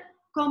another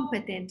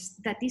competence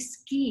that is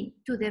key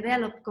to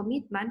develop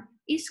commitment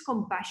is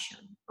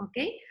compassion,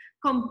 okay?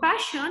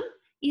 Compassion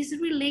is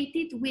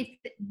related with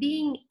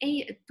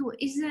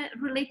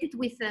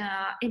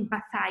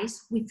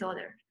empathize with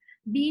others,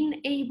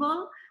 being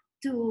able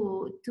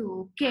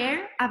to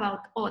care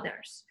about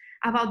others,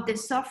 about the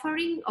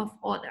suffering of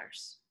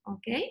others,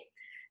 okay?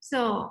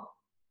 So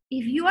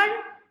if you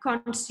are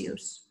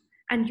conscious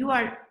and you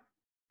are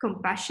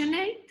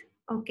compassionate,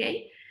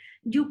 okay,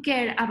 you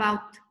care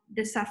about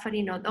the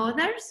suffering of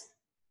others,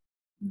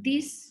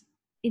 this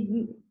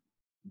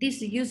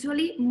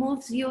usually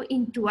moves you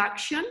into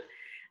action,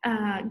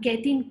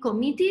 getting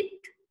committed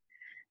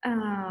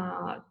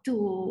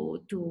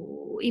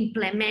to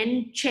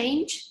implement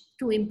change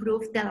to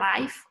improve the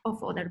life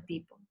of other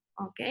people,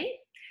 okay?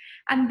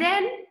 And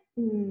then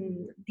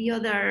the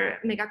other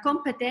mega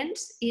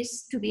competence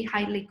is to be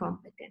highly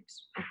competent,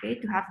 okay?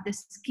 To have the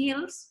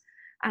skills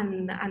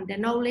and the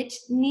knowledge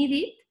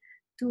needed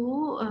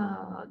to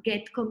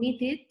get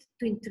committed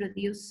to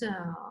introduce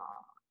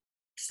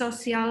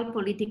social,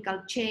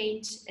 political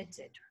change,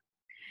 etc.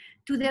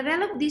 To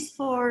develop these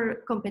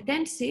 4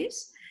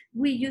 competencies,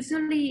 we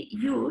usually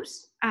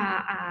use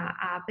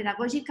a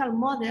pedagogical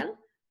model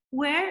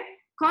where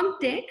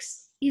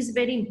context is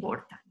very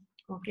important,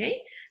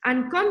 okay?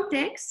 And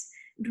context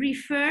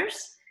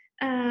refers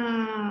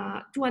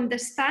to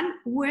understand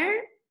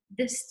where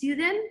the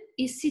student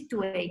is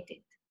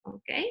situated,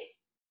 okay?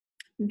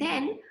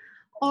 Then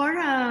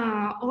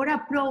our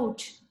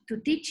approach to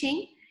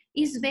teaching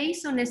is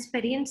based on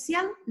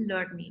experiential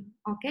learning,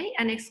 okay?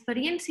 And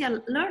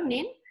experiential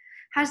learning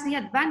has the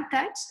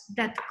advantage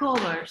that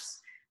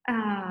covers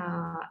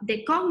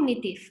the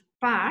cognitive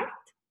part,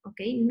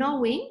 okay,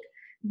 knowing,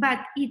 but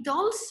it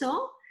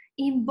also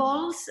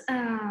involves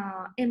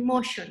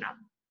emotional,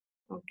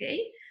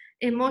 okay?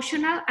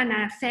 Emotional and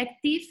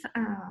affective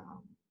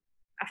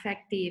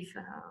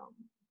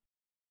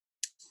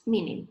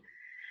meaning.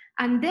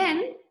 And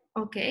then,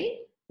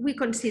 okay, we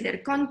consider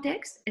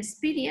context,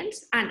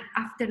 experience, and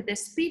after the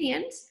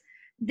experience,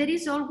 there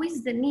is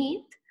always the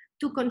need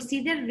to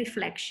consider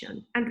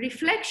reflection. And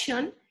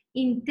reflection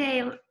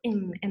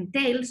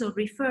entails or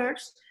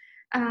refers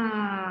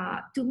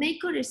to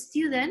make our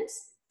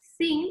students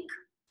think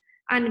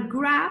and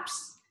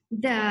grasp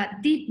the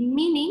deep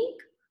meaning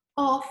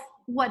of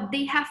what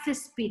they have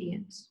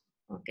experienced,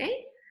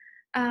 okay?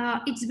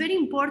 It's very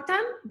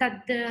important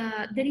that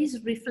there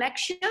is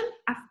reflection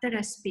after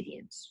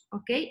experience,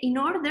 okay? In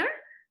order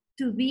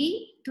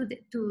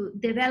to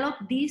develop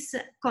this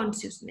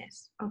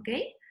consciousness,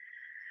 okay?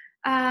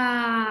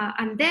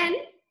 And then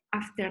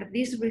after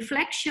this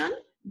reflection,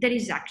 there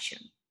is action,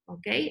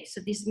 okay?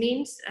 So this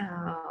means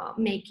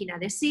making a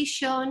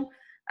decision,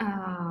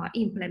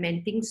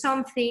 implementing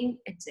something,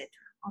 etc.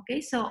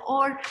 Okay, so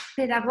our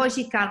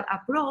pedagogical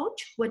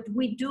approach, what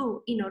we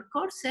do in our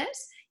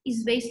courses,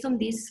 is based on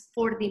these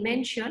 4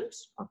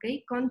 dimensions,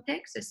 okay?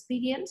 Context,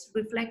 experience,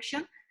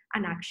 reflection,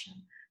 and action,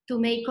 to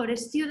make our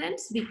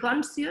students be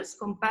conscious,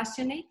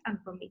 compassionate,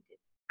 and committed,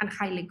 and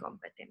highly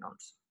competent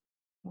also,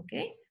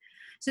 okay?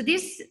 So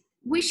this,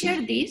 we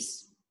share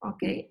this,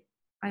 okay?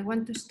 I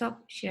want to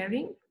stop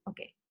sharing,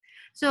 okay.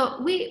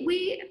 So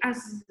we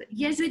as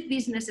Jesuit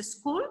Business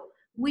School,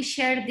 we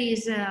share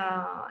this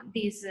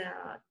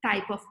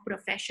type of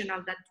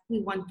professional that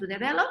we want to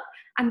develop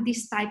and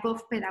this type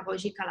of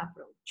pedagogical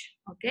approach,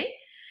 okay?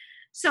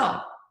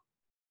 So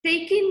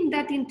taking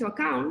that into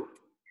account,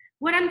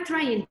 what I'm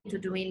trying to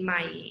do in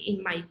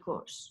my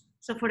course.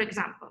 So for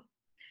example,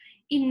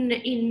 in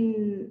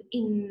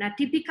a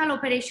typical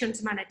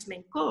operations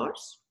management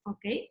course,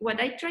 okay,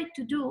 what I try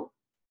to do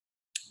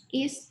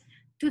is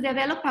to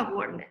develop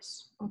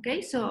awareness,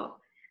 okay? So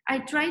I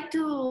try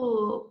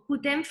to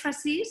put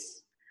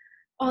emphasis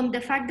on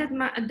the fact that,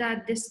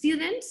 that the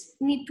students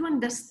need to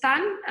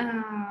understand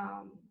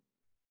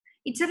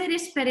It's a very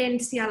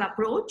experiential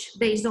approach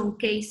based on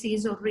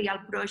cases or real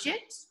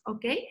projects,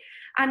 okay?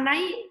 And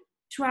I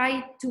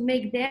try to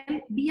make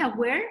them be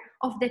aware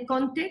of the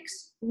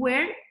context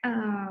where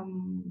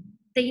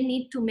they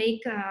need to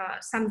make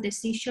some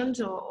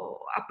decisions or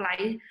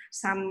apply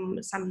some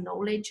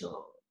knowledge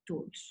or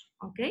tools,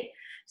 okay?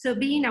 So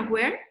being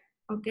aware,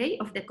 okay,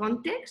 of the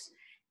context,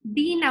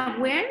 being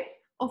aware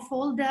of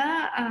all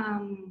the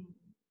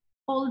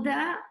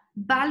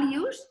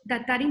values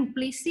that are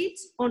implicit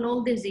on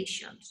all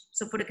decisions.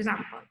 So for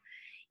example,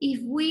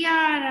 if we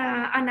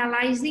are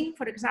analyzing,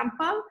 for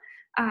example,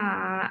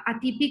 a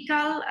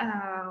typical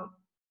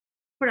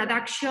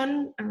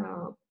production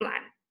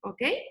plan,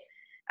 okay?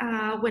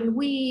 When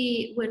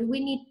we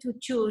need to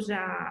choose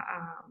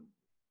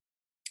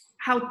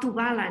how to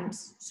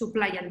balance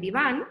supply and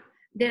demand,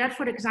 there are,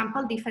 for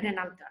example, different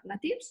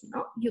alternatives.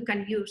 No? You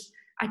can use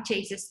a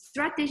chase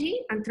strategy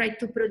and try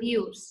to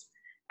produce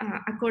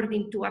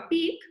according to a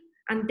peak,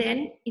 and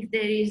then if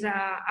there is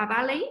a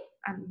valley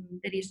and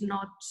there is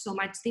not so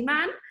much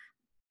demand,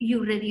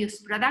 you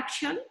reduce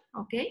production,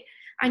 okay?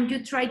 And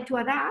you try to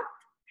adapt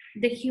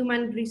the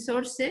human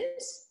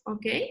resources,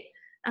 okay?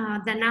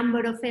 The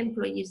number of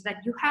employees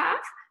that you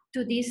have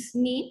to these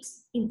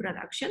needs in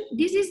production.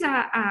 This is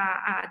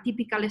a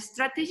typical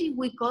strategy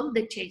we call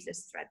the chase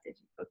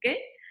strategy, okay?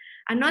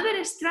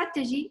 Another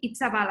strategy,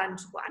 it's a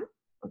balanced one,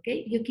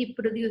 okay? You keep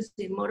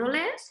producing more or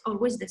less,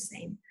 always the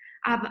same,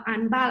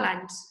 and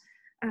balance,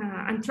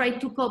 and try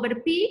to cover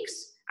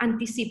peaks,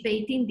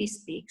 anticipating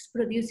these peaks,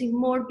 producing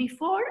more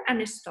before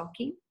and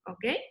stocking,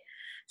 okay?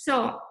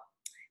 So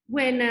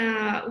when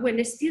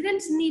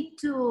students need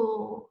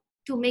to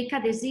make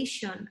a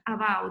decision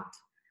about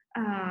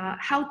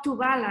how to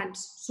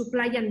balance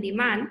supply and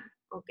demand,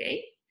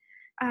 okay,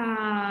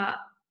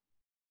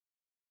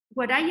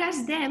 what I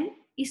ask them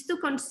is to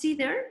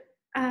consider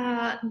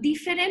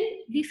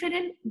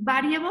different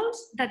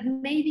variables that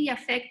may be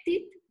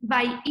affected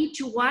by each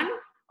one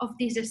of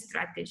these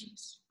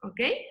strategies,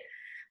 okay?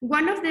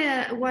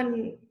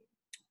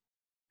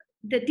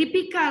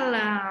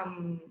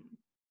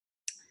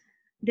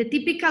 The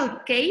typical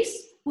case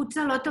puts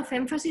a lot of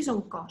emphasis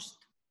on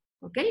cost,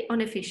 okay,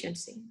 on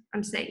efficiency,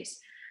 and says,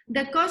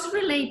 the costs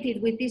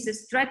related with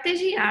this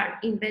strategy are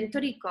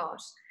inventory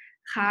costs,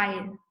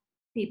 hire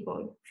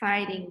people,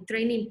 firing,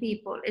 training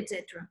people,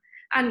 etc.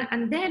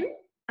 And then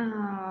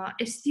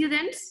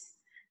students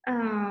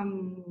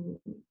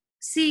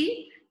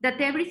see that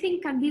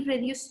everything can be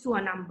reduced to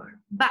a number.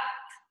 But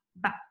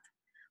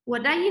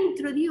what I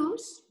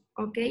introduce,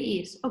 okay,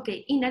 is,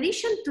 okay, in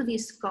addition to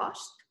this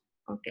cost,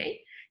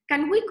 okay,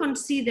 can we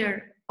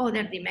consider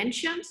other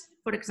dimensions?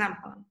 For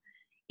example,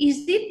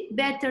 is it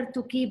better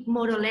to keep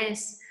more or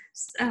less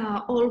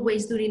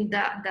always during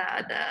the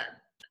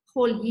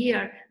whole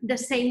year the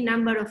same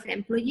number of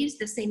employees,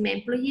 the same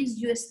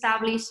employees? You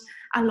establish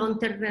a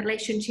long-term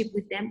relationship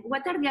with them.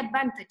 What are the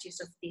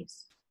advantages of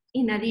this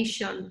in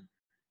addition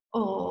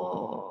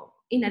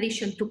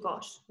to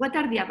cost? What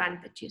are the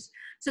advantages?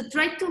 So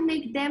try to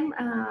make them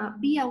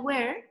be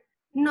aware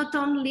not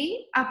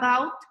only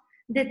about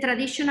the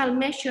traditional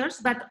measures,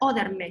 but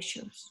other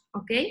measures,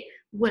 okay?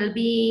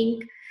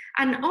 Well-being,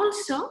 and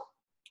also,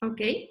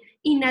 okay,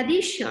 in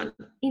addition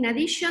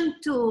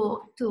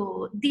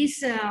to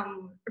this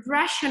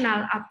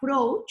rational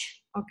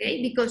approach,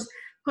 okay, because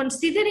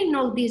considering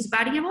all these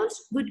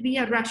variables would be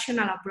a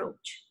rational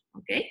approach,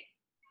 okay?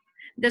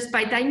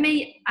 Despite I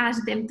may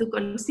ask them to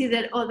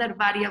consider other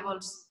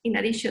variables in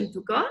addition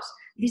to cost,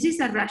 this is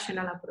a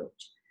rational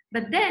approach.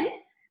 But then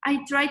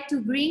I try to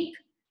bring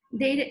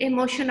their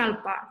emotional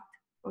part,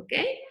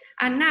 okay?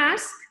 And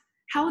ask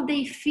how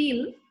they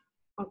feel,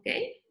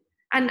 okay?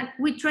 And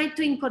we try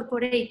to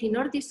incorporate in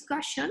our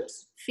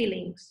discussions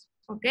feelings,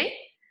 okay?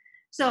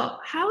 So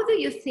how do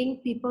you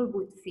think people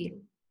would feel?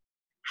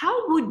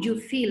 How would you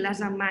feel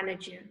as a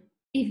manager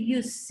if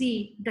you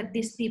see that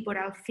these people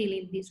are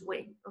feeling this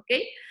way,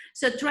 okay?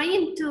 So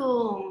trying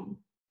to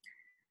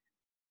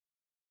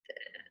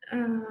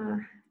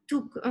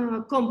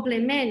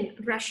complement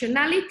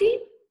rationality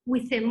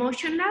with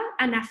emotional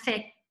and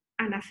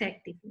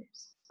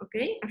effectiveness,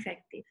 okay?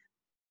 Affective,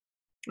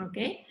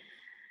 okay?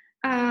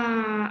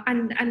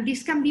 And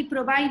this can be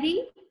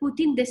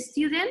putting the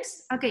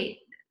students, okay,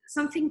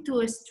 something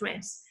to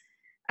stress.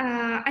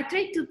 I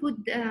try to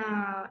put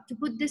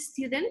the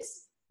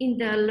students in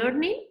the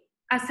learning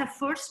as a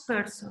first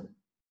person,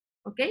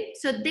 okay?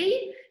 So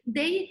they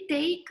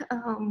take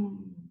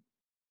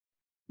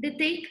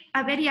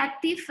a very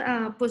active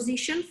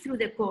position through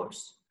the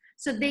course.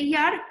 So they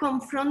are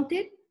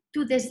confronted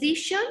to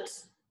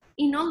decisions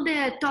in all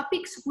the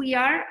topics we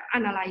are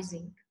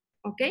analyzing,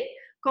 okay?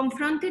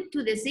 Confronted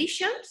to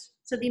decisions,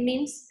 so that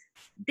means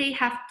they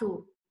have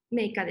to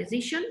make a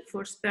decision,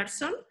 first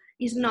person.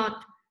 Is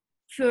not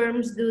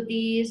firms do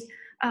this,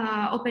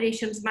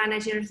 operations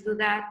managers do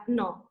that.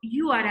 No,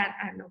 you are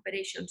an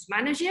operations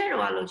manager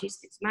or a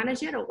logistics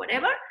manager or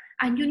whatever,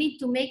 and you need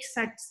to make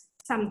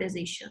some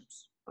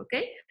decisions,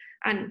 okay?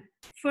 And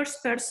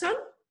first person,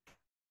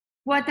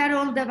 what are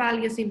all the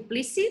values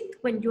implicit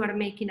when you are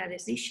making a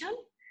decision?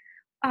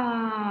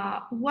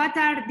 what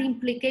are the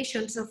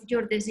implications of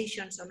your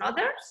decisions on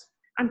others,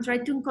 and try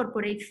to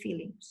incorporate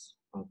feelings.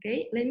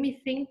 Okay, let me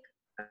think,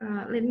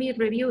 let me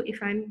review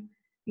if I'm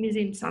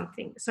missing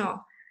something. So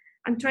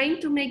I'm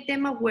trying to make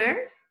them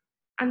aware.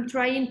 I'm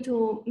trying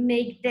to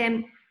make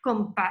them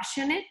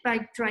compassionate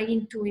by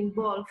trying to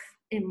involve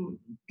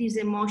these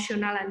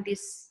emotional and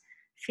these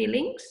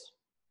feelings.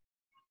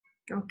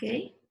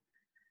 Okay,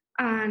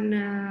 and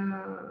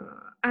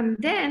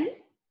then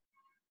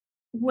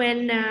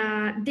when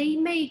they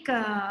make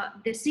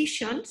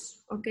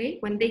decisions, okay,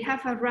 when they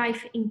have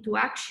arrived into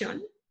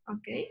action,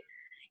 okay,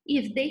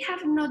 if they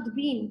have not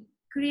been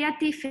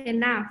creative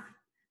enough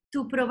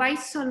to provide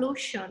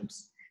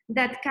solutions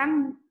that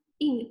can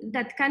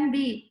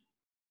be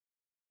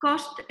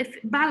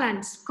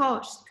balance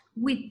cost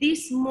with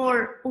this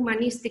more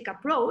humanistic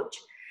approach,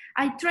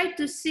 I try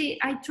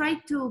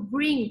to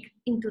bring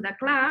into the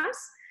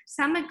class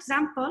some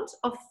examples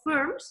of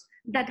firms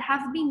that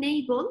have been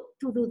able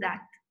to do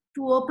that,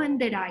 to open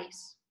their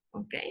eyes.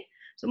 Okay,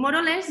 so more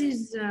or less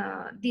is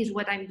this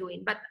what I'm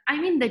doing, but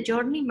I'm in the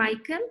journey,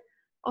 Michael,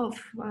 of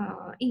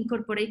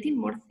incorporating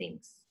more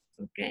things.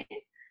 Okay,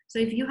 so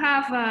if you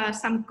have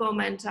some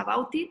comments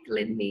about it,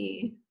 let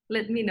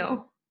me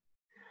know.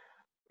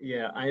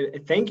 Yeah,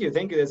 thank you.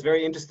 That's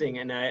very interesting,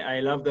 and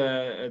I love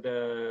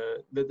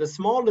the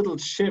small little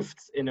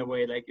shifts in a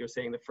way, like you're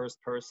saying, the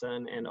first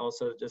person, and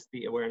also just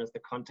the awareness, the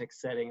context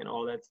setting, and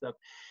all that stuff.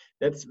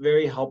 That's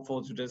very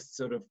helpful to just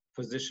sort of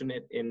position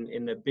it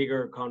in a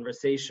bigger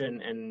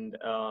conversation, and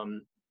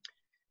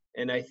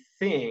I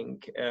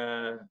think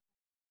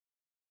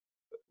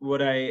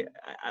what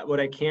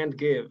I can't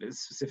give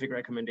is specific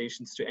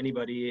recommendations to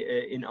anybody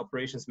in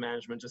operations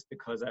management, just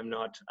because I'm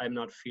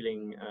not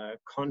feeling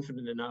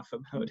confident enough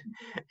about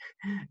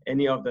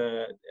any of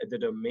the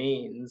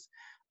domains.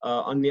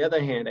 On the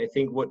other hand, I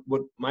think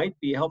what might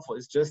be helpful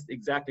is just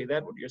exactly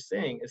that, what you're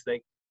saying, is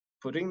like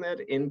putting that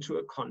into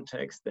a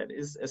context that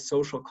is a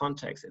social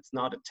context. It's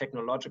not a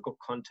technological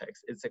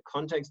context. It's a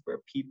context where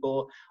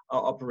people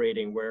are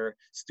operating, where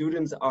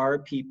students are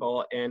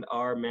people and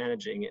are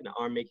managing and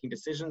are making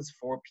decisions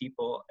for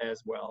people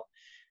as well.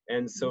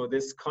 And so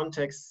this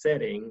context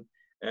setting,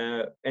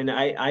 and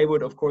I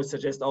would of course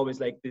suggest always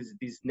like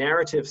these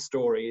narrative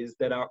stories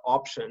that are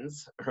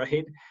options,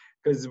 right?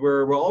 Because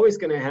we're always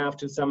going to have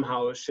to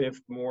somehow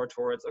shift more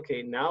towards,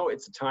 okay, now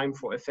it's a time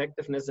for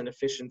effectiveness and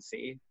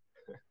efficiency.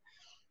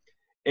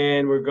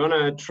 And we're going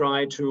to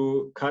try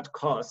to cut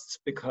costs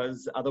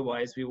because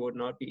otherwise we would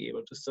not be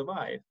able to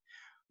survive.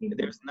 Mm-hmm.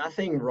 There's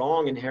nothing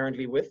wrong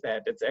inherently with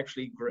that. It's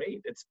actually great.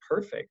 It's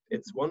perfect.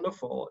 It's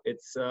wonderful.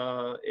 It's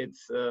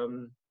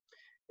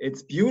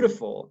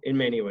beautiful in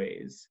many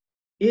ways.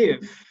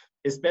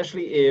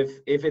 Especially if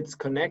it's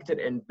connected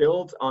and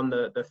built on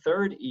the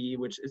third E,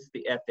 which is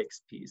the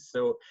ethics piece.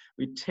 So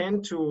we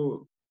tend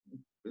to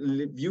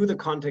view the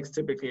context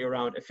typically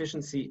around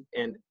efficiency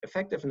and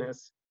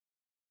effectiveness.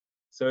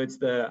 So it's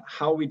the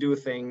how we do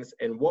things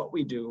and what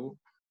we do,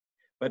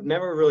 but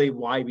never really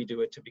why we do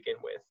it to begin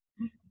with.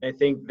 I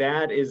think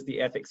that is the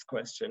ethics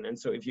question. And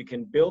so if you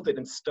can build it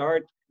and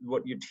start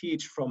what you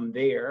teach from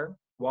there,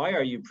 why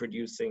are you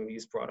producing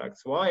these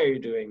products? Why are you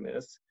doing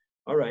this?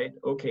 All right,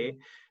 okay.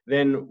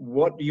 Then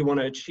what do you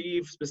want to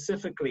achieve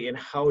specifically and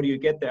how do you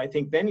get there? I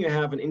think then you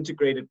have an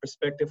integrated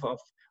perspective of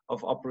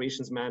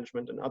operations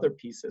management and other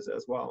pieces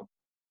as well.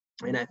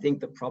 And I think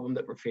the problem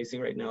that we're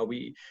facing right now,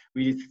 we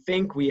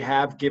think we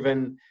have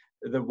given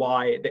the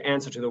why, the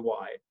answer to the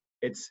why.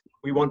 It's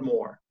we want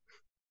more.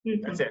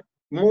 Mm-hmm. That's it.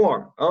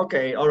 More.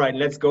 Okay. All right.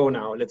 Let's go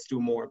now. Let's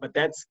do more. But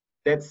that's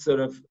sort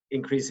of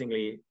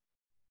increasingly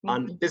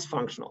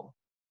dysfunctional.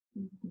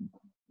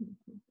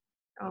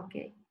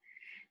 Okay.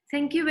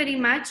 Thank you very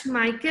much,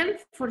 Michael,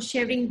 for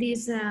sharing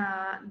this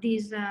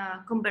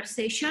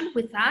conversation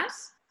with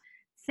us.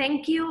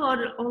 Thank you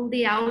all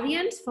the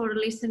audience for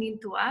listening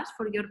to us,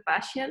 for your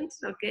passions.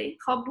 Okay.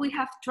 Hope we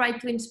have tried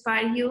to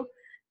inspire you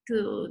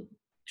to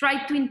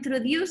try to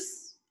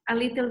introduce a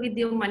little bit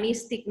the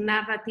humanistic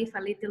narrative,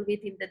 a little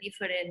bit in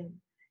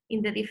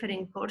the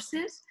different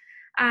courses.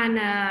 And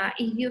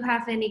if you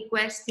have any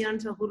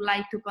questions or would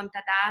like to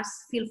contact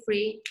us, feel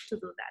free to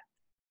do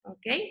that.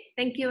 Okay.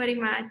 Thank you very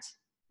much.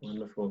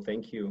 Wonderful.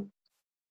 Thank you.